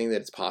everything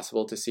that it's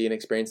possible to see and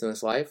experience in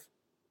this life?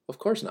 Of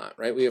course not,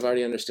 right? We have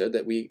already understood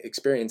that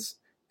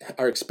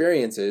our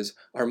experiences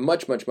are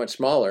much, much, much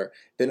smaller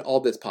than all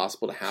that's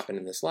possible to happen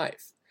in this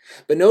life.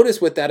 But notice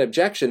with that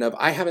objection of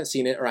I haven't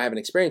seen it or I haven't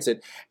experienced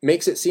it,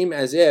 makes it seem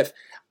as if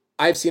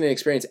I've seen and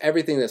experienced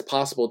everything that's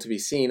possible to be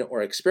seen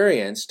or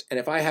experienced, and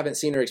if I haven't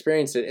seen or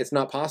experienced it, it's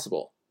not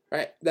possible.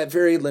 Right? That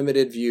very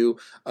limited view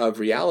of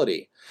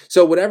reality.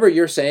 So whatever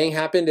you're saying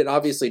happened, it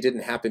obviously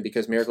didn't happen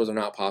because miracles are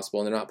not possible,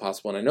 and they're not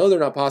possible. And I know they're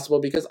not possible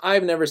because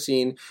I've never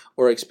seen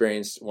or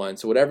experienced one.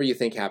 So whatever you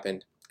think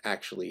happened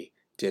actually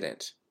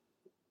didn't.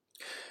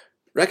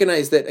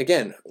 Recognize that,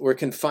 again, we're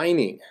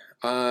confining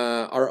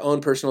our own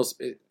personal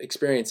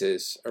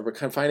experiences, or we're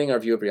confining our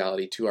view of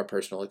reality to our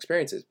personal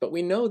experiences. But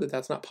we know that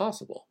that's not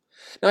possible.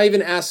 Now, I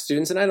even ask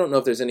students, and I don't know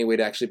if there's any way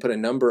to actually put a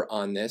number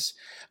on this,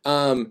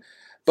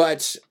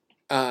 but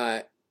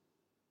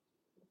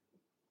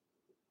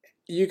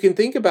you can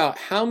think about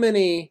how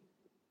many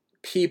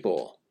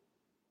people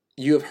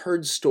you have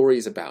heard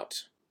stories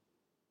about.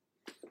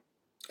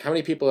 How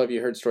many people have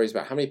you heard stories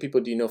about? How many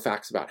people do you know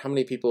facts about? How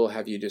many people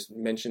have you just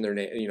mentioned their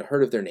name,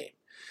 heard of their name,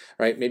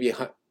 right? Maybe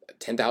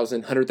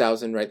 10,000,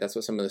 100,000, right? That's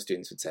what some of the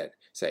students would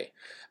say.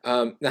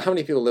 Now, how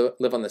many people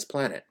live on this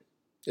planet?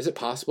 Is it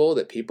possible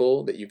that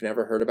people that you've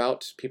never heard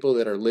about, people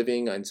that are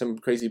living in some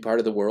crazy part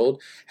of the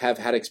world, have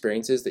had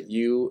experiences that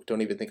you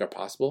don't even think are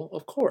possible?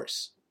 Of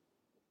course.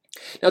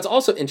 Now, it's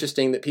also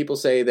interesting that people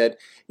say that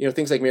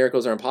things like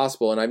miracles are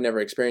impossible, and I've never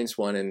experienced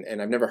one,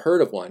 and I've never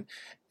heard of one.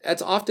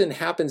 That's often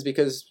happens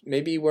because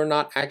maybe we're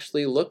not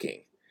actually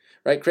looking.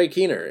 Right? Craig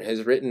Keener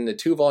has written a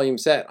 2-volume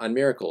set on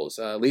miracles.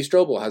 Lee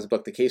Strobel has a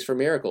book, The Case for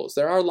Miracles.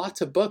 There are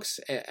lots of books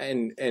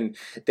and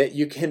that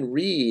you can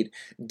read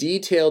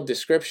detailed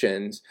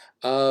descriptions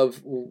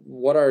of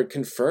what are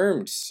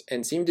confirmed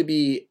and seem to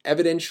be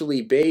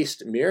evidentially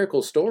based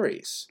miracle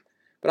stories.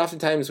 But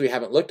oftentimes we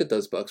haven't looked at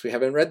those books, we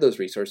haven't read those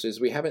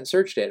resources, we haven't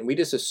searched it, and we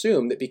just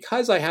assume that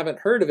because I haven't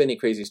heard of any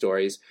crazy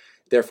stories,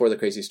 therefore the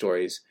crazy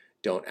stories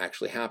don't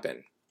actually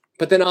happen.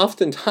 But then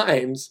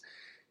oftentimes,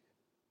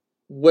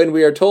 when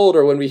we are told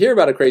or when we hear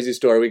about a crazy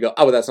story, we go,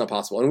 oh, well, that's not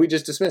possible, and we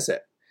just dismiss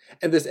it.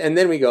 And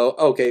then we go,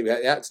 okay,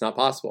 yeah, it's not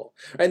possible.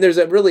 And there's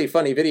a really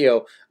funny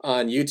video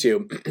on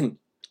YouTube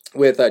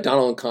with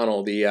Donald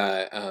O'Connell,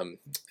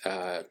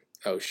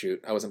 oh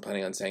shoot, I wasn't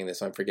planning on saying this,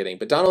 so I'm forgetting.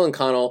 But Donald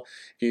O'Connell,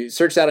 if you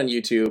search that on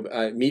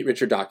YouTube, Meet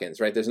Richard Dawkins,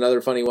 right? There's another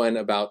funny one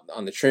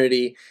on the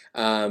Trinity.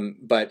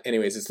 But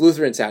anyways, it's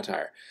Lutheran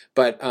satire.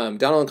 But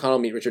Donald O'Connell,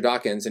 Meet Richard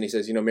Dawkins, and he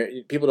says,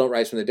 people don't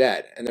rise from the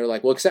dead. And they're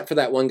like, well, except for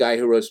that one guy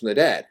who rose from the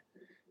dead.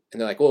 And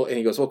they're like, well, and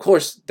he goes, well, of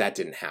course that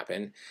didn't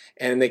happen.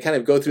 And they kind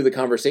of go through the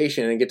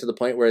conversation and get to the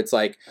point where it's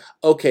like,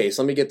 okay,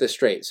 so let me get this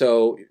straight.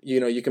 So,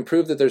 you can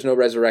prove that there's no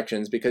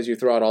resurrections because you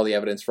throw out all the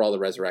evidence for all the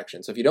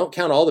resurrections. So if you don't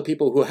count all the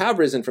people who have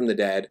risen from the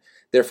dead,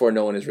 therefore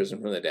no one has risen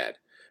from the dead,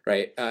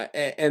 right?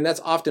 And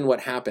that's often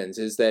what happens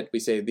is that we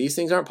say, these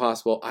things aren't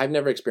possible. I've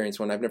never experienced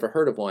one. I've never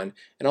heard of one.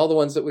 And all the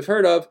ones that we've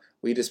heard of,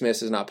 we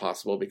dismiss as not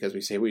possible because we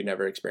say we've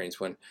never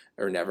experienced one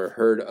or never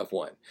heard of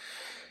one.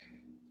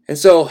 And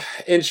so,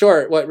 in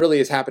short, what really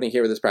is happening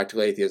here with this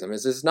practical atheism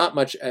is it's not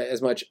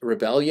as much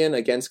rebellion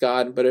against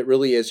God, but it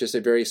really is just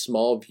a very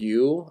small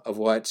view of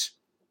what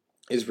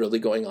is really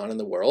going on in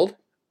the world.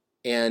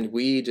 And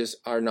we just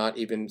are not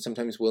even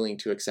sometimes willing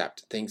to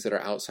accept things that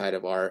are outside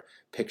of our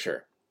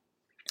picture.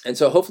 And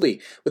so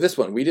hopefully with this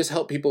one, we just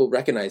help people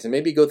recognize and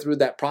maybe go through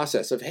that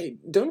process of, hey,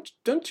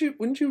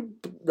 wouldn't you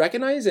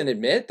recognize and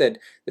admit that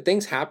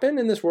things happen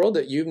in this world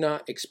that you've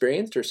not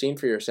experienced or seen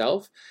for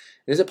yourself?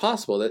 And is it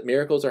possible that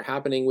miracles are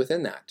happening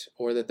within that,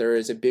 or that there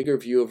is a bigger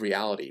view of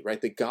reality, right?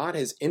 That God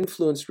has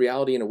influenced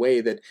reality in a way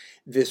that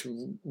this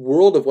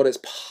world of what is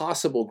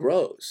possible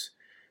grows.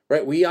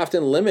 Right? We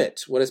often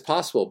limit what is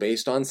possible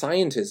based on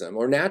scientism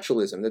or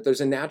naturalism, that there's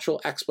a natural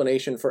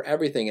explanation for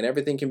everything and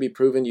everything can be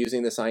proven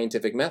using the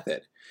scientific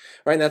method.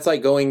 Right? And that's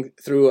like going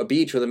through a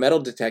beach with a metal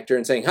detector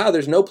and saying,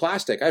 there's no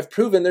plastic. I've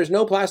proven there's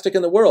no plastic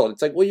in the world.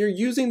 It's like, well, you're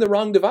using the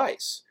wrong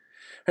device.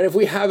 And if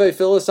we have a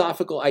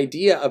philosophical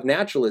idea of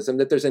naturalism,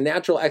 that there's a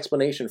natural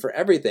explanation for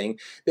everything,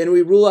 then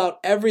we rule out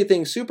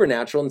everything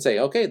supernatural and say,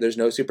 okay, there's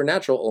no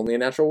supernatural, only a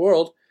natural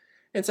world.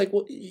 And it's like,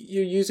 well,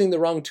 you're using the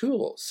wrong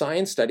tool.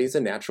 Science studies the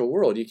natural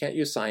world. You can't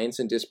use science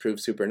and disprove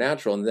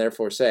supernatural and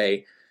therefore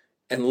say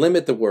and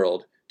limit the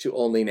world to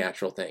only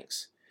natural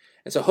things.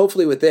 And so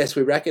hopefully with this,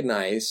 we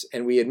recognize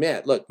and we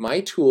admit, look, my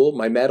tool,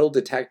 my metal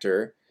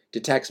detector,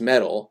 detects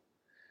metal.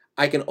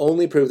 I can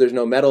only prove there's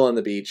no metal on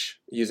the beach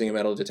using a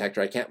metal detector.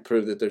 I can't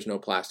prove that there's no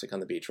plastic on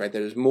the beach, right?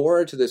 There's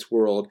more to this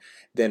world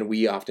than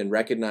we often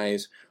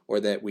recognize or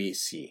that we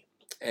see.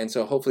 And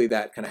so hopefully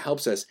that kind of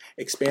helps us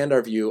expand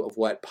our view of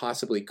what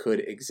possibly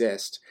could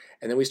exist.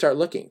 And then we start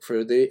looking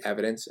for the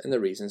evidence and the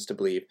reasons to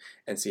believe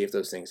and see if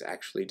those things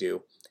actually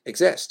do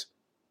exist.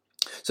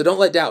 So don't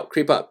let doubt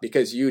creep up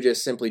because you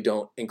just simply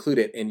don't include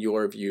it in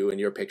your view and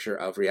your picture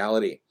of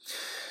reality.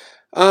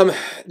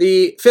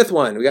 The fifth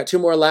one, we got two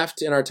more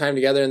left in our time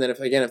together. And then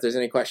if there's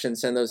any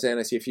questions, send those in.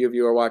 I see a few of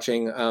you are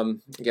watching.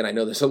 Again, I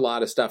know there's a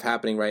lot of stuff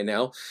happening right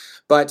now,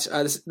 but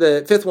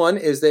the fifth one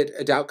is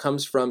that doubt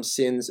comes from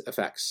sin's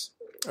effects.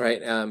 All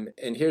right,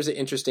 and here's an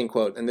interesting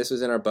quote, and this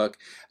was in our book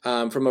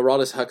from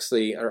Aldous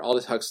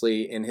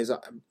Huxley in his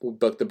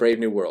book, The Brave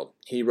New World.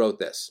 He wrote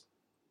this: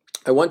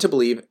 "I want to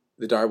believe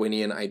the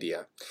Darwinian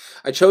idea.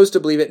 I chose to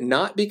believe it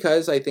not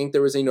because I think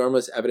there was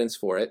enormous evidence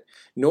for it,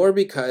 nor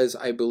because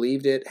I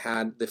believed it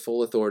had the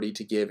full authority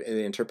to give an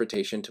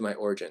interpretation to my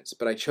origins,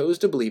 but I chose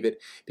to believe it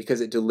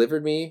because it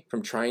delivered me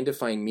from trying to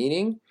find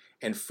meaning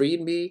and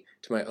freed me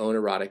to my own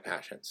erotic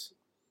passions."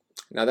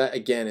 Now that,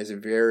 again, is a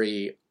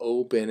very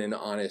open and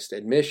honest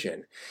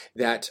admission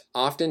that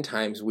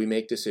oftentimes we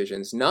make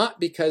decisions not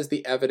because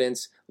the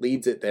evidence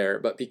leads it there,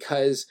 but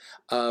because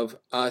of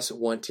us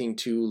wanting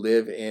to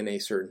live in a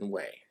certain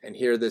way. And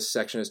here this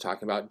section is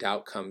talking about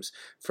doubt comes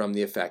from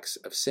the effects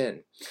of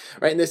sin.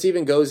 Right? And this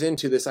even goes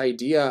into this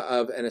idea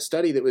of, and a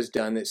study that was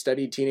done that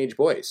studied teenage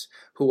boys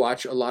who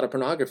watch a lot of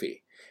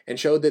pornography, and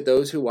showed that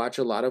those who watch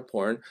a lot of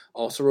porn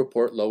also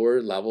report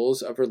lower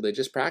levels of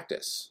religious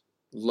practice,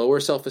 lower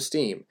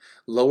self-esteem,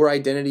 lower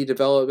identity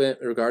development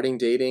regarding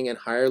dating, and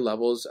higher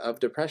levels of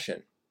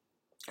depression.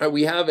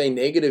 We have a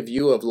negative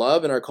view of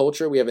love in our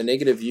culture. We have a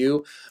negative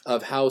view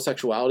of how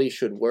sexuality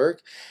should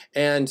work,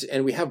 and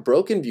we have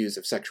broken views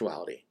of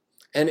sexuality.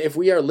 And if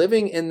we are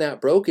living in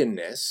that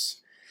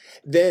brokenness,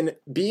 then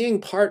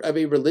being part of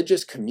a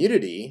religious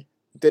community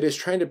that is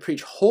trying to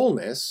preach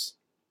wholeness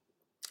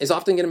is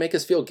often going to make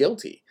us feel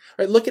guilty.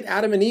 Right? Look at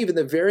Adam and Eve in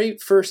the very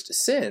first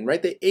sin,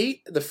 right? They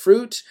ate the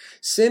fruit,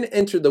 sin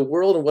entered the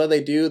world, and what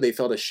do? They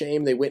felt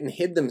ashamed, they went and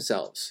hid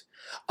themselves.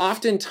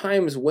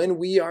 Oftentimes when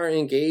we are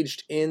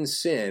engaged in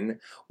sin,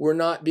 we're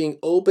not being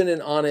open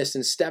and honest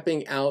and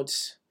stepping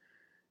out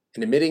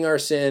and admitting our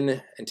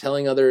sin and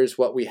telling others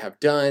what we have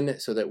done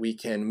so that we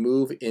can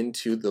move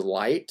into the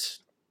light.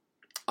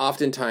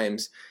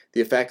 Oftentimes,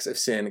 the effects of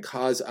sin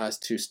cause us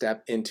to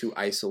step into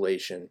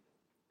isolation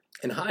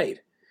and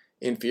hide,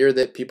 in fear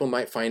that people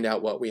might find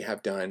out what we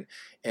have done,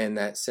 and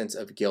that sense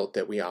of guilt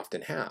that we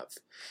often have.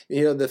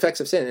 The effects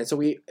of sin. And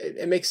so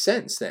it makes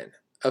sense then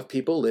of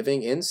people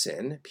living in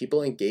sin,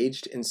 people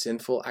engaged in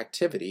sinful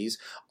activities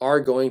are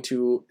going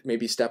to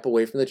maybe step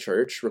away from the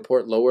church,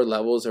 report lower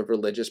levels of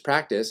religious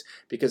practice,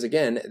 because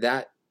again,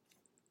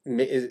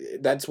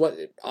 that's what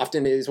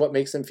often is what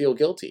makes them feel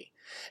guilty.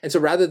 And so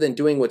rather than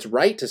doing what's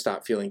right to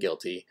stop feeling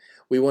guilty,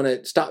 we want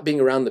to stop being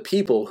around the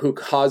people who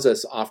cause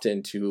us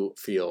often to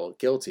feel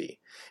guilty.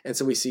 And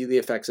so we see the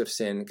effects of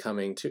sin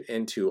coming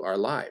into our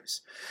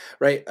lives,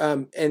 right?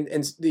 And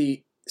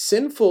the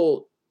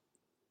sinful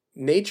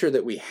nature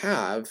that we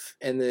have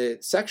and the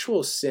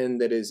sexual sin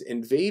that has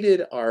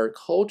invaded our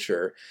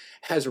culture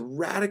has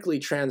radically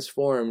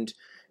transformed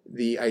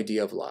the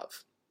idea of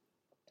love.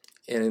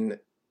 And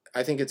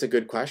I think it's a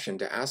good question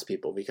to ask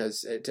people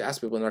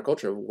in our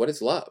culture, what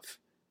is love?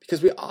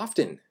 Because we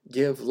often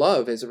give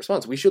love as a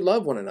response. We should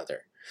love one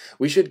another.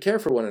 We should care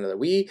for one another.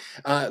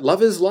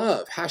 Love is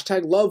love.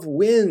 Hashtag love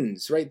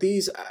wins, right?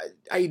 These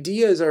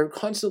ideas are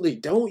constantly,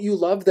 don't you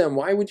love them?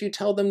 Why would you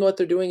tell them what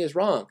they're doing is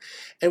wrong?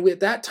 And at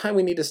that time,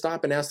 we need to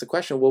stop and ask the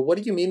question, well, what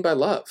do you mean by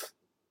love?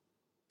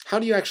 How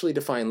do you actually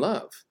define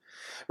love,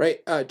 right?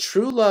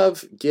 True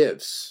love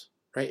gives,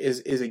 right,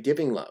 is a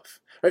giving love,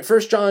 right? 1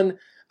 John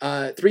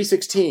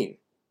 3:16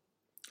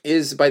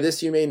 is, by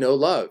this you may know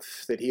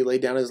love, that he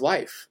laid down his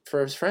life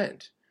for his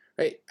friend,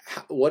 right?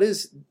 What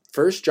is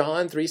 1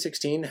 John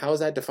 3:16? How is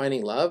that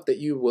defining love? That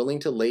you're willing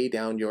to lay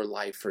down your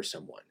life for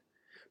someone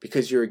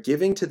because you're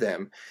giving to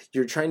them.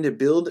 You're trying to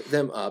build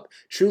them up.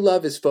 True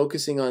love is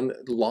focusing on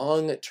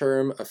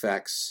long-term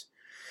effects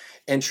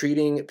and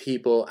treating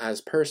people as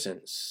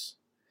persons.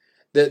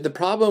 The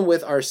problem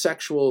with our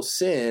sexual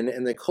sin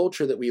and the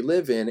culture that we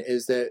live in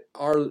is that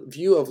our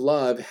view of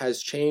love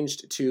has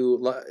changed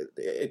to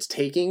it's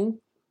taking,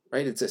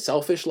 right? It's a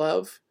selfish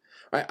love.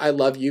 Right? I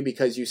love you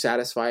because you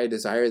satisfy a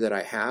desire that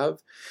I have.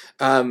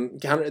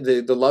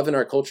 The love in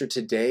our culture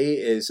today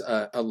is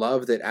a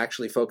love that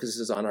actually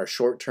focuses on our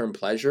short-term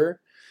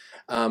pleasure,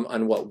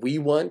 on what we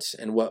want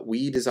and what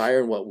we desire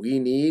and what we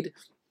need,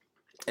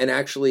 and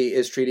actually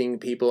is treating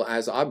people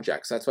as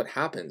objects. That's what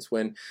happens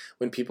when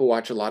people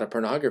watch a lot of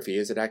pornography,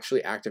 is it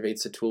actually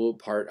activates the tool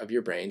use part of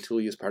your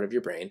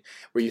brain,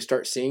 where you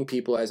start seeing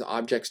people as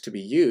objects to be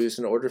used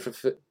in order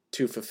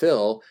to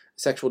fulfill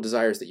sexual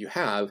desires that you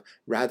have,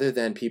 rather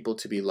than people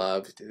to be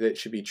loved that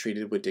should be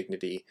treated with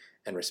dignity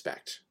and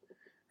respect.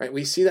 Right?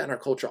 We see that in our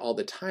culture all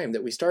the time,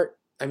 that we start,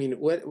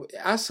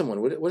 ask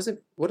someone,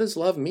 what does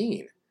love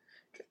mean?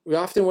 We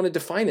often want to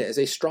define it as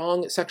a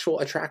strong sexual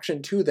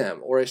attraction to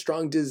them, or a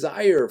strong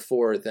desire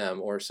for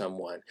them or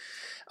someone.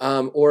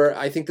 Or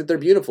I think that they're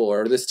beautiful,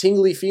 or this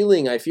tingly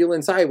feeling I feel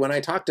inside when I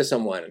talk to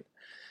someone.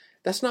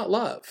 That's not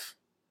love,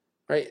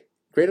 right?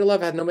 Greater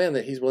love hath no man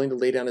that he's willing to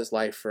lay down his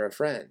life for a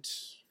friend.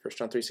 1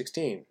 John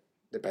 3:16,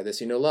 that by this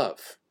you know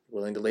love,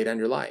 willing to lay down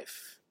your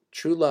life.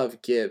 True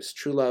love gives.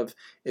 True love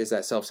is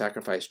that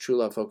self-sacrifice. True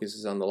love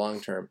focuses on the long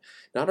term,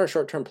 not our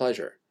short-term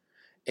pleasure.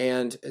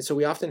 And so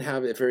we often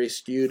have a very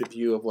skewed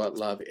view of what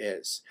love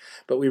is.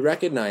 But we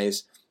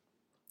recognize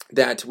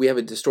that we have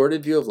a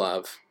distorted view of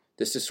love.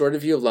 This distorted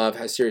view of love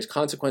has serious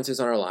consequences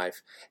on our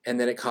life, and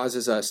then it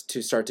causes us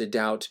to start to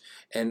doubt.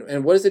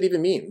 And what does it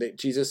even mean that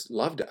Jesus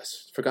loved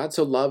us? For God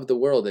so loved the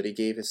world that he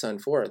gave his son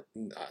for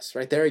us.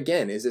 Right there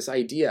again is this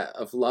idea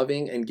of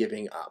loving and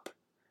giving up.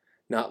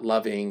 Not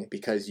loving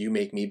because you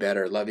make me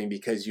better, loving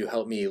because you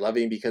help me,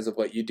 loving because of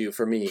what you do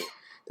for me.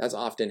 That's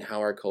often how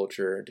our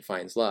culture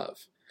defines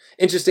love.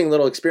 Interesting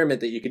little experiment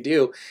that you could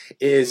do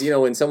is,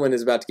 when someone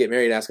is about to get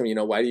married, ask them,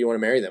 why do you want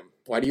to marry them?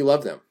 Why do you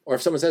love them? Or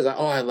if someone says,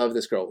 oh, I love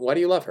this girl, why do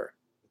you love her?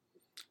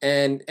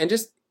 And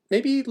just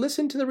maybe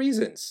listen to the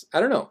reasons. I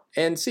don't know.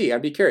 And see,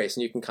 I'd be curious.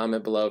 And you can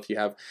comment below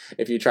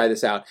if you try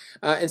this out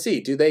and see,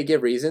 do they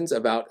give reasons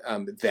about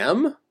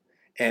them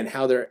and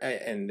how they're,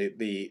 and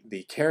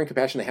the care and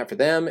compassion they have for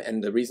them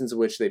and the reasons of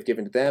which they've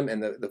given to them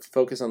and the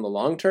focus on the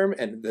long term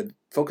and the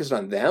focus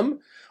on them?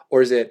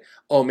 Or is it,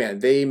 oh man,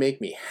 they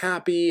make me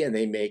happy and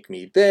they make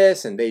me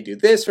this and they do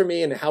this for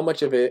me, and how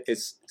much of it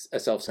is a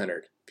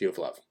self-centered view of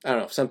love? I don't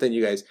know, something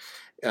you guys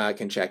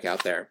can check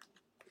out there.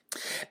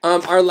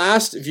 Our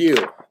last view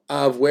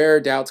of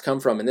where doubts come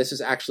from, and this is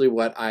actually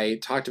what I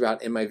talked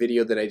about in my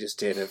video that I just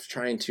did, of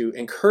trying to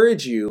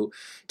encourage you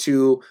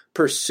to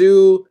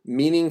pursue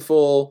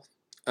meaningful,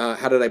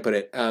 how did I put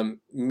it?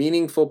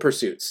 Meaningful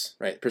pursuits,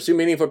 right? Pursue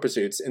meaningful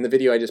pursuits in the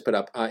video I just put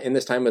up in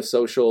this time of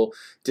social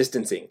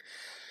distancing.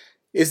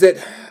 Is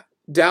that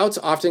doubts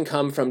often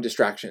come from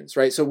distractions,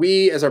 right? So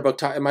we, as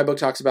my book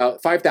talks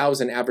about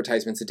 5,000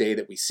 advertisements a day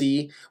that we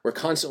see. We're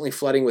constantly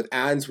flooding with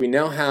ads. We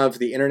now have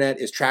the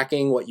internet is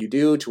tracking what you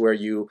do to where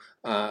you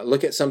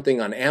look at something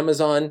on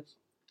Amazon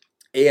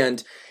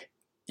and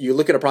you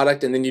look at a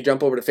product and then you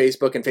jump over to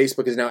Facebook and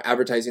Facebook is now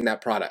advertising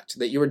that product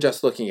that you were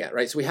just looking at,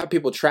 right? So we have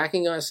people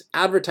tracking us,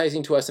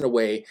 advertising to us in a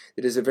way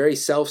that is a very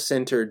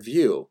self-centered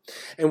view.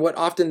 And what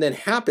often then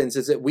happens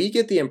is that we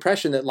get the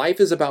impression that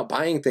life is about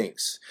buying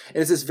things. And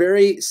it's this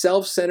very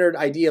self-centered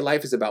idea,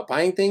 life is about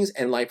buying things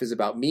and life is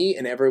about me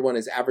and everyone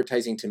is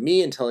advertising to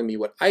me and telling me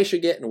what I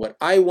should get and what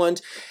I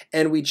want.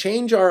 And we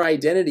change our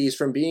identities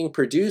from being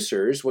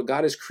producers, what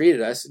God has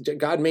created us.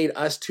 God made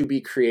us to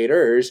be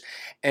creators,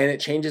 and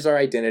it changes our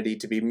identity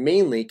to be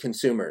mainly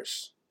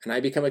consumers. And I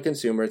become a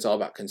consumer. It's all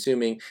about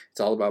consuming. It's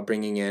all about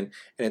bringing in.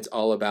 And it's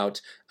all about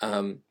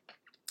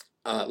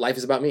life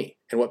is about me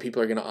and what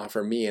people are going to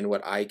offer me and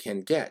what I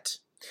can get.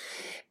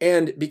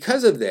 And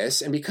because of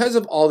this, and because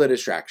of all the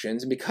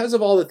distractions, and because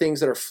of all the things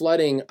that are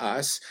flooding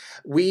us,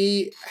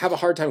 we have a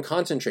hard time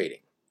concentrating.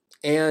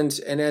 And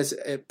as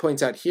it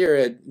points out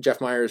here, Jeff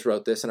Myers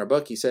wrote this in our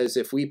book. He says,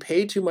 if we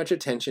pay too much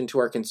attention to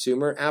our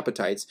consumer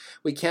appetites,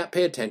 we can't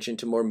pay attention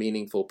to more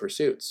meaningful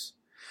pursuits.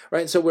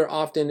 Right? So we're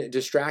often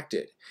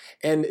distracted.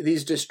 And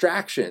these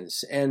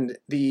distractions and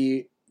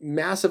the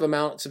massive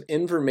amounts of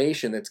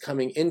information that's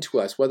coming into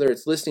us, whether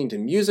it's listening to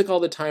music all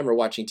the time or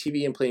watching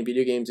TV and playing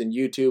video games and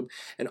YouTube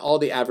and all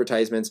the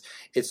advertisements,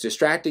 it's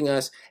distracting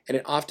us, and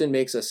it often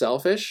makes us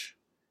selfish.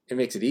 It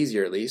makes it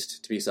easier, at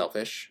least, to be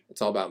selfish.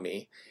 It's all about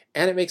me.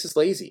 And it makes us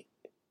lazy.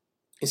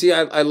 You see,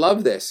 I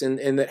love this,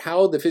 and that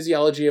how the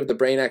physiology of the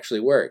brain actually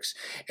works,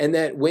 and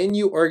that when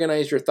you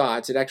organize your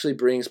thoughts, it actually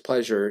brings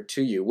pleasure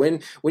to you.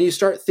 When you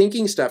start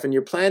thinking stuff and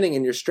you're planning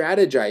and you're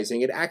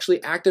strategizing, it actually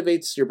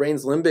activates your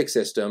brain's limbic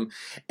system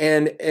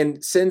and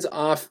sends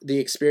off the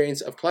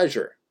experience of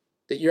pleasure,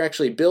 that you're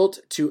actually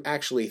built to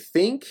actually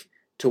think,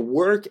 to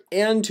work,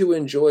 and to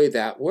enjoy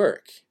that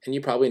work. And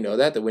you probably know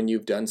that when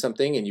you've done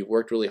something and you've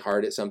worked really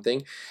hard at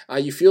something,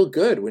 you feel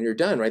good when you're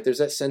done, right? There's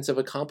that sense of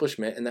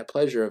accomplishment and that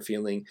pleasure of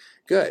feeling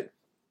good.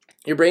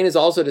 Your brain is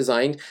also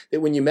designed that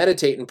when you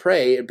meditate and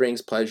pray, it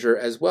brings pleasure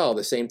as well.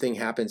 The same thing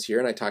happens here,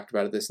 and I talked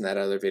about this in that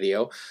other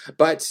video.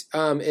 But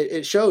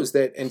it shows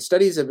that, and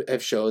studies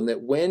have shown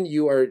that when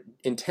you are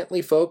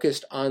intently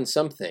focused on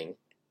something,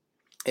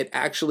 it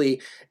actually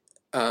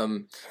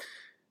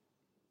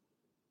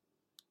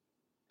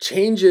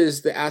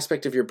changes the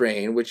aspect of your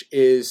brain which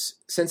is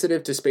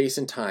sensitive to space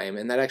and time,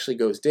 and that actually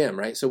goes dim,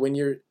 right? So when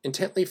you're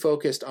intently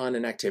focused on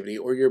an activity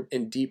or you're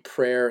in deep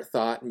prayer,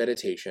 thought,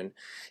 meditation,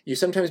 you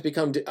sometimes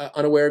become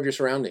unaware of your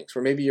surroundings,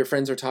 where maybe your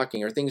friends are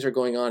talking or things are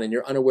going on and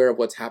you're unaware of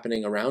what's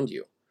happening around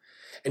you.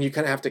 And you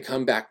kind of have to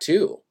come back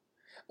to.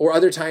 Or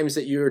other times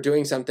that you're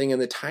doing something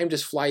and the time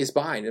just flies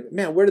by and,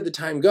 man, where did the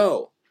time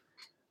go?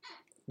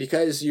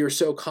 Because you're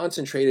so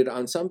concentrated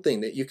on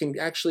something that you can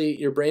actually,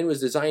 your brain was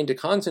designed to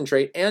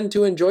concentrate and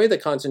to enjoy the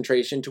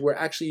concentration, to where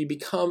actually you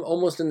become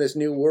almost in this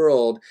new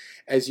world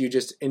as you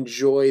just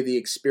enjoy the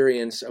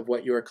experience of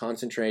what you are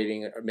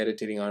concentrating or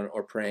meditating on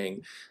or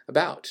praying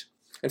about.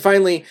 And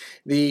finally,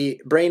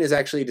 the brain is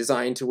actually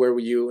designed to where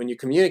when you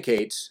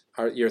communicate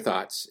your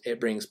thoughts,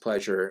 it brings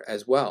pleasure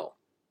as well.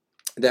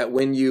 That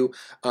when you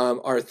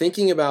are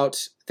thinking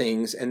about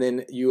things and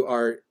then you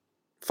are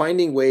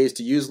finding ways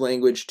to use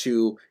language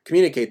to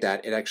communicate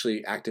that, it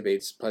actually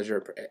activates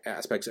pleasure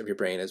aspects of your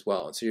brain as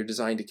well. And so you're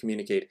designed to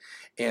communicate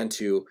and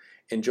to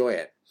enjoy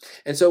it.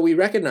 And so we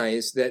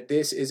recognize that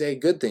this is a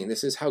good thing.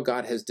 This is how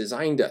God has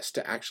designed us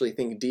to actually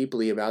think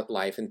deeply about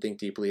life and think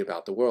deeply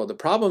about the world. The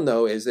problem,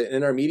 though, is that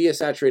in our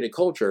media-saturated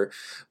culture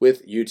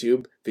with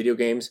YouTube, video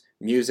games,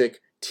 music,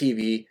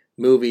 TV,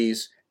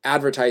 movies,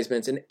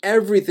 advertisements, and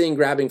everything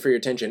grabbing for your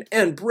attention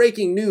and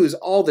breaking news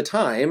all the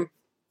time,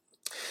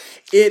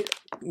 it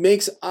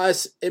makes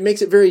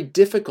it very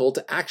difficult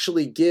to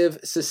actually give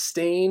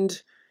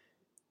sustained,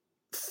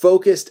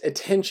 focused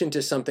attention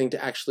to something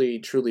to actually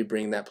truly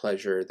bring that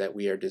pleasure that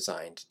we are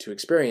designed to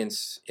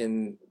experience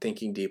in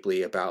thinking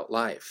deeply about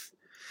life.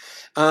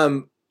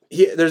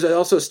 There's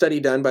also a study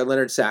done by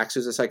Leonard Sachs,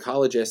 who's a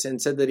psychologist,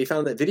 and said that he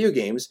found that video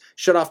games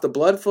shut off the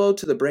blood flow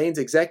to the brain's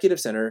executive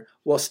center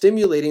while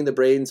stimulating the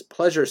brain's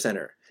pleasure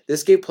center.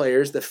 This gave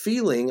players the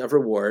feeling of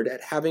reward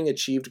at having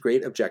achieved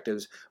great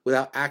objectives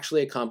without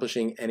actually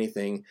accomplishing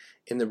anything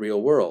in the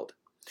real world.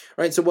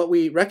 All right, so what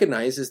we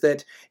recognize is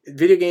that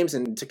video games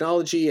and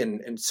technology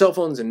and cell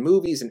phones and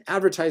movies and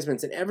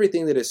advertisements and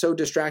everything that is so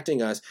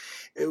distracting us,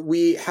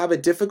 we have a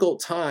difficult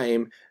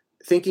time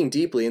thinking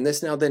deeply, and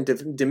this now then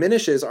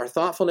diminishes our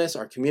thoughtfulness,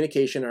 our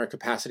communication, our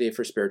capacity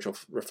for spiritual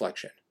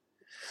reflection.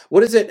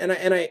 What is it?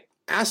 And I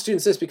ask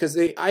students this because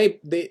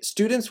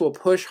students will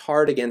push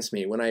hard against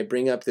me when I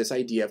bring up this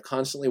idea of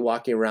constantly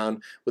walking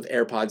around with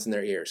AirPods in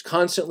their ears,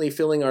 constantly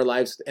filling our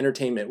lives with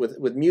entertainment,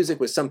 with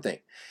music, with something.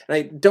 And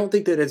I don't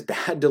think that it's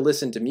bad to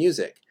listen to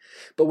music.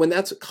 But when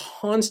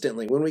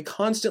we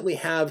constantly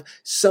have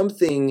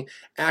something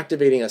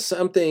activating us,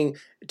 something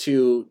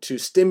to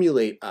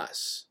stimulate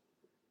us,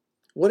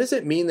 what does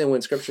it mean then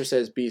when Scripture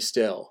says, "Be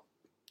still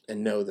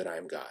and know that I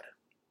am God"?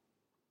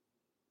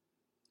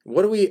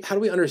 How do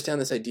we understand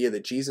this idea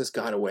that Jesus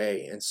got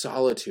away in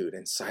solitude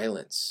and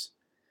silence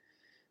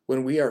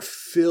when we are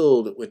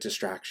filled with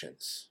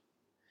distractions?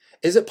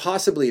 Is it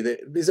possible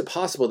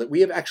that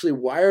we have actually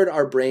wired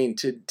our brain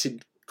to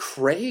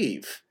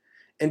crave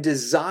and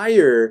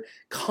desire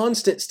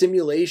constant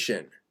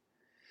stimulation?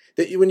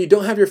 That when you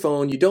don't have your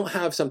phone, you don't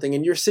have something,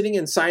 and you're sitting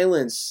in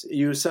silence,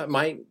 you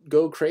might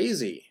go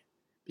crazy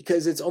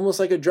because it's almost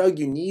like a drug.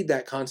 You need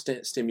that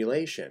constant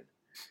stimulation.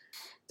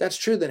 That's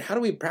true. Then how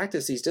do we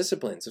practice these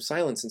disciplines of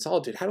silence and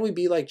solitude? How do we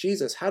be like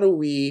Jesus? How do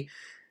we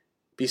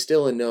be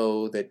still and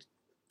know that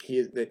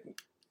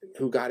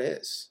who God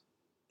is?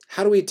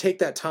 How do we take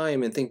that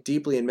time and think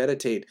deeply and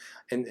meditate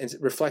and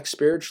reflect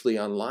spiritually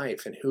on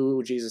life and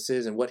who Jesus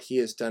is and what he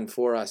has done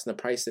for us and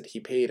the price that he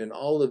paid and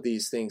all of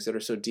these things that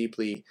are so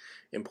deeply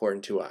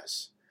important to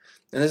us?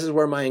 And this is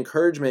where my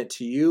encouragement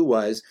to you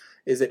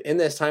is that in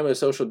this time of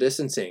social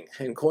distancing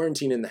and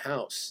quarantine in the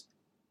house,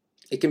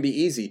 it can be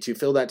easy to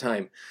fill that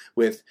time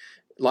with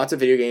lots of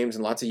video games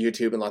and lots of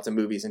YouTube and lots of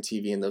movies and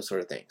TV and those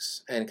sort of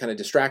things, and kind of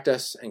distract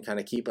us and kind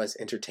of keep us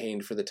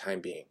entertained for the time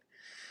being.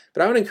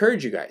 But I would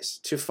encourage you guys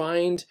to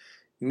find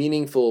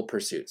meaningful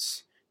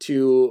pursuits,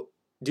 to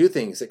do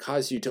things that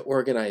cause you to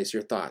organize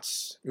your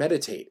thoughts,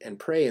 meditate and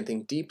pray and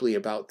think deeply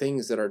about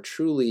things that are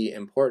truly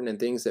important and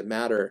things that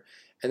matter,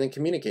 and then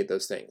communicate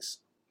those things.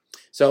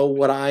 So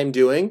what I'm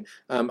doing,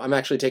 I'm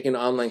actually taking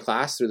an online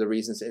class through the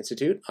Reasons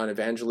Institute on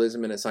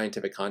evangelism in a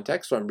scientific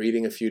context. So I'm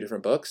reading a few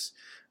different books.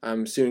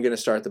 I'm soon going to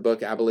start the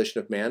book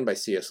Abolition of Man by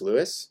C.S.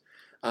 Lewis.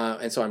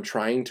 And so I'm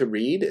trying to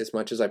read as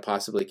much as I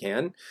possibly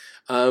can.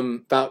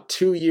 About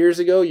 2 years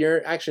ago,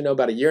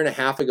 about a year and a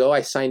half ago,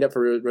 I signed up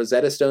for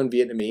Rosetta Stone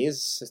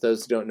Vietnamese.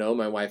 Those who don't know,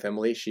 my wife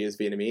Emily, she is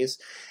Vietnamese.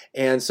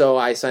 And so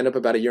I signed up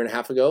about a year and a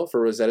half ago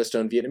for Rosetta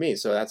Stone Vietnamese.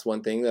 So that's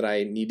one thing that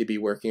I need to be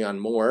working on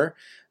more.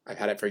 I've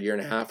had it for a year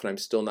and a half and I'm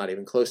still not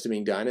even close to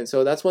being done. And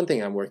so that's one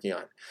thing I'm working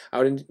on. I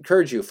would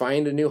encourage you,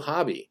 find a new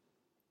hobby.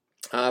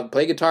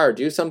 Play guitar,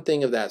 do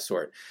something of that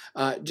sort.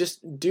 Just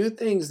do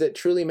things that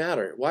truly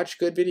matter. Watch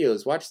good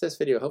videos. Watch this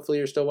video. Hopefully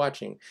you're still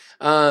watching.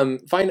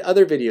 Find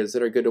other videos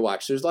that are good to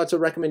watch. There's lots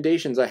of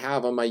recommendations I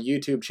have on my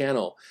YouTube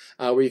channel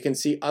where you can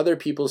see other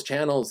people's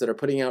channels that are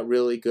putting out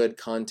really good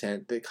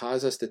content that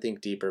cause us to think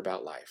deeper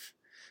about life.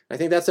 I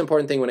think that's the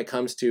important thing when it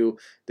comes to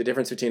the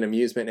difference between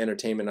amusement and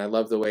entertainment. I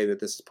love the way that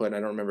this is put. I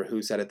don't remember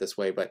who said it this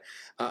way, but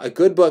a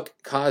good book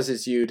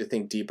causes you to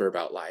think deeper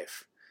about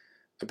life.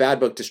 A bad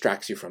book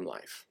distracts you from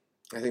life.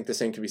 I think the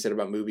same can be said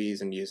about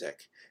movies and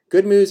music.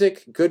 Good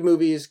music, good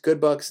movies,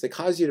 good books, they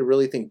cause you to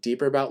really think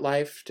deeper about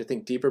life, to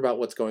think deeper about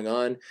what's going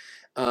on.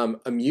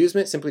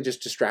 Amusement simply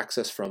just distracts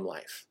us from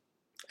life.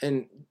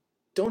 And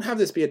don't have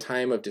this be a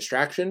time of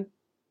distraction.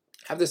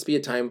 Have this be a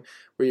time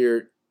where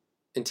you're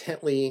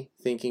intently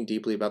thinking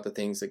deeply about the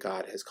things that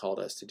God has called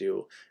us to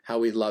do, how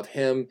we love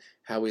him,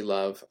 how we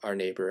love our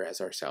neighbor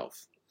as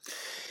ourselves.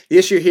 The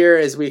issue here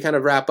as we kind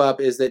of wrap up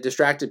is that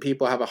distracted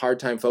people have a hard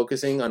time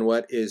focusing on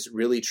what is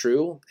really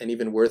true and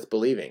even worth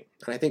believing.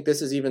 And I think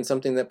this is even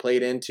something that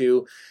played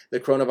into the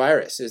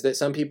coronavirus, is that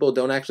some people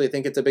don't actually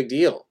think it's a big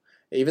deal,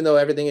 even though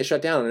everything is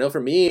shut down. I know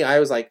for me, I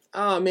was like,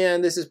 oh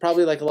man, this is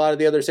probably like a lot of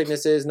the other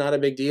sicknesses, not a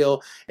big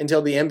deal,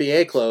 until the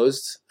NBA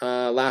closed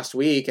last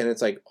week. And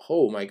it's like,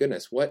 oh my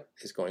goodness, what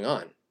is going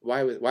on?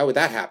 Why would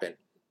that happen?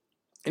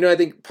 I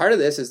think part of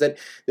this is that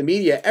the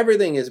media,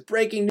 everything is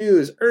breaking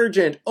news,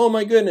 urgent, oh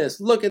my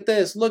goodness, look at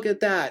this, look at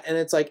that. And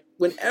it's like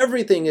when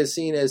everything is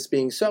seen as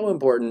being so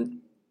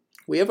important,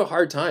 we have a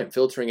hard time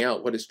filtering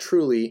out what is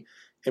truly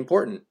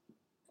important,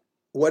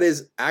 what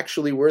is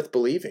actually worth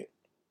believing.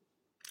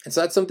 And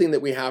so that's something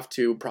that we have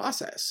to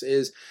process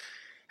is,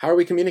 how are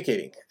we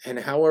communicating? And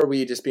how are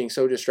we just being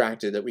so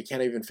distracted that we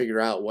can't even figure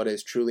out what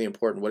is truly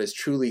important, what is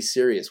truly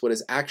serious, what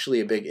is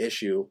actually a big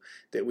issue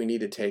that we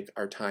need to take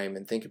our time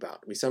and think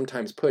about? We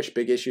sometimes push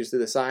big issues to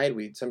the side.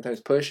 We sometimes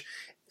push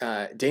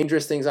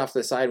dangerous things off to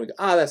the side. And we go,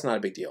 that's not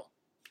a big deal,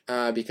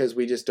 because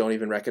we just don't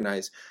even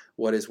recognize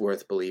what is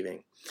worth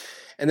believing.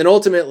 And then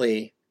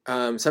ultimately,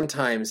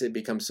 sometimes it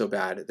becomes so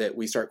bad that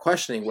we start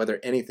questioning whether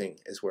anything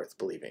is worth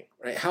believing,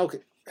 right? How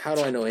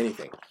do I know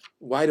anything?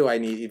 Why do I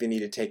even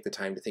need to take the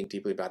time to think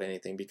deeply about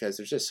anything? Because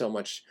there's just so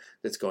much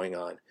that's going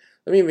on.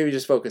 Let me maybe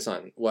just focus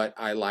on what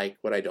I like,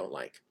 what I don't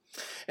like.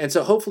 And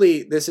so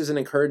hopefully this is an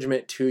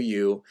encouragement to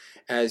you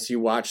as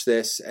you watch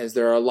this, as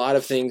there are a lot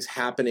of things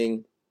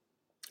happening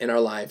in our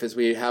life, as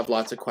we have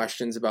lots of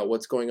questions about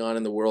what's going on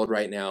in the world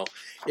right now,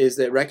 is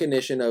that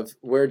recognition of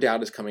where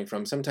doubt is coming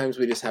from. Sometimes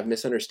we just have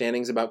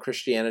misunderstandings about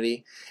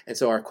Christianity, and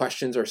so our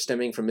questions are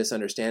stemming from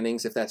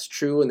misunderstandings. If that's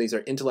true, and these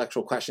are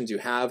intellectual questions you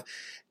have,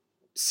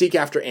 seek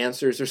after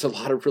answers. There's a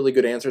lot of really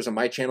good answers on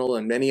my channel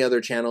and many other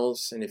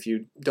channels, and if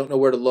you don't know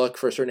where to look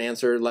for a certain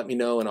answer, let me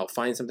know and I'll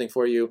find something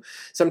for you.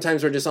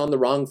 Sometimes we're just on the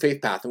wrong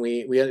faith path, and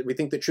we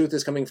think that truth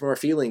is coming from our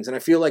feelings, and I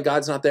feel like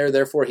God's not there,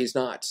 therefore he's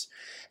not.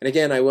 And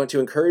again, I want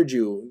to encourage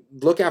you,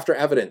 look after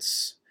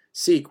evidence.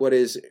 Seek what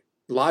is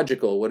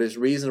logical, what is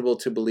reasonable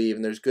to believe,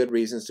 and there's good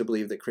reasons to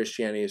believe that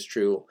Christianity is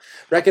true.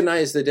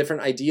 Recognize the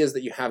different ideas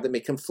that you have that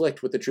may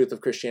conflict with the truth of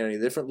Christianity,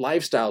 the different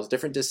lifestyles,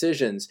 different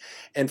decisions,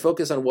 and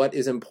focus on what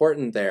is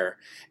important there.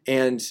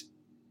 And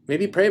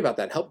maybe pray about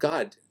that. Help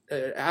God.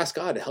 Ask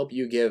God to help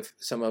you give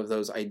some of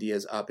those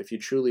ideas up if you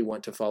truly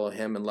want to follow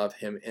him and love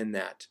him in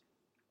that.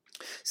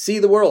 See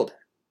the world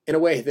in a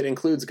way that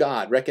includes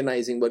God,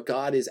 recognizing what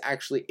God is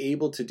actually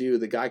able to do,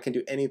 that God can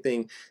do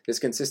anything that's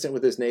consistent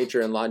with his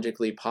nature and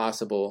logically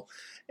possible,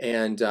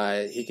 and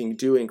he can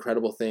do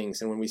incredible things.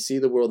 And when we see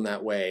the world in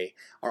that way,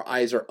 our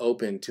eyes are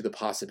open to the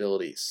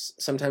possibilities.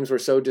 Sometimes we're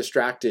so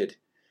distracted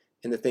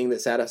in the thing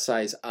that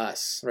satisfies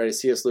us, right? As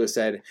C.S. Lewis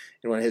said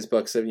in one of his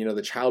books, of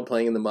the child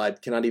playing in the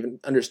mud cannot even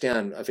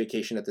understand a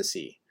vacation at the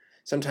sea.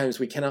 Sometimes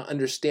we cannot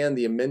understand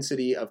the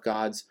immensity of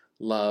God's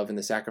love and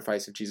the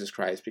sacrifice of Jesus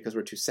Christ because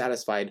we're too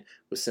satisfied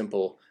with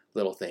simple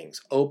little things.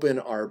 Open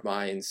our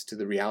minds to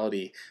the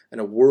reality in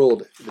a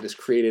world that is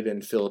created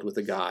and filled with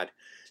a God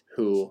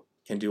who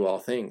can do all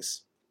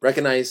things.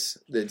 Recognize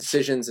the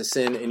decisions, the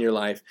sin in your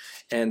life,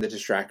 and the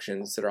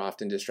distractions that are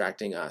often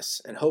distracting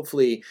us. And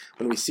hopefully,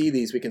 when we see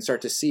these, we can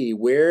start to see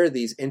where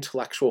these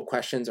intellectual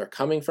questions are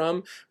coming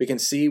from. We can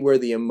see where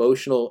the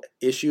emotional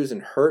issues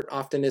and hurt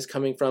often is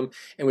coming from.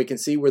 And we can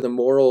see where the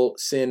moral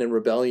sin and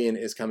rebellion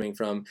is coming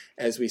from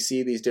as we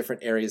see these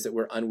different areas that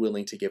we're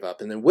unwilling to give up.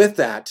 And then with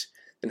that,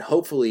 then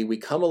hopefully we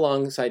come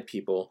alongside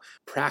people,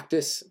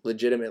 practice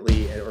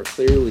legitimately or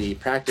clearly,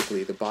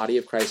 practically, the body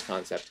of Christ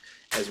concept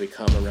as we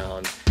come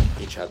around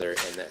each other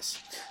in this.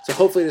 So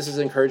hopefully this is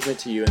an encouragement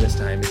to you in this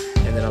time.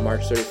 And then on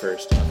March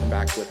 31st, I'll come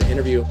back with an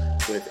interview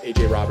with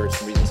AJ Roberts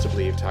from Reasons to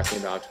Believe, talking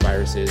about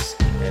viruses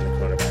and the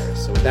coronavirus.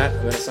 So with that,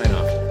 I'm going to sign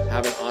off.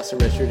 Have an awesome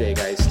rest of your day,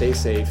 guys. Stay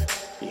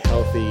safe, be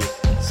healthy,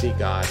 seek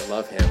God,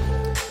 love him,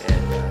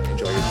 and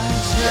enjoy your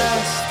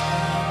time.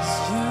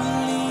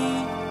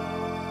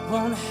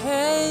 Won't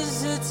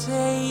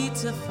hesitate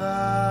to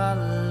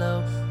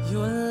follow.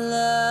 Your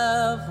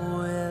love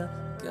will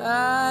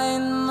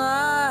guide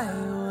my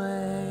way.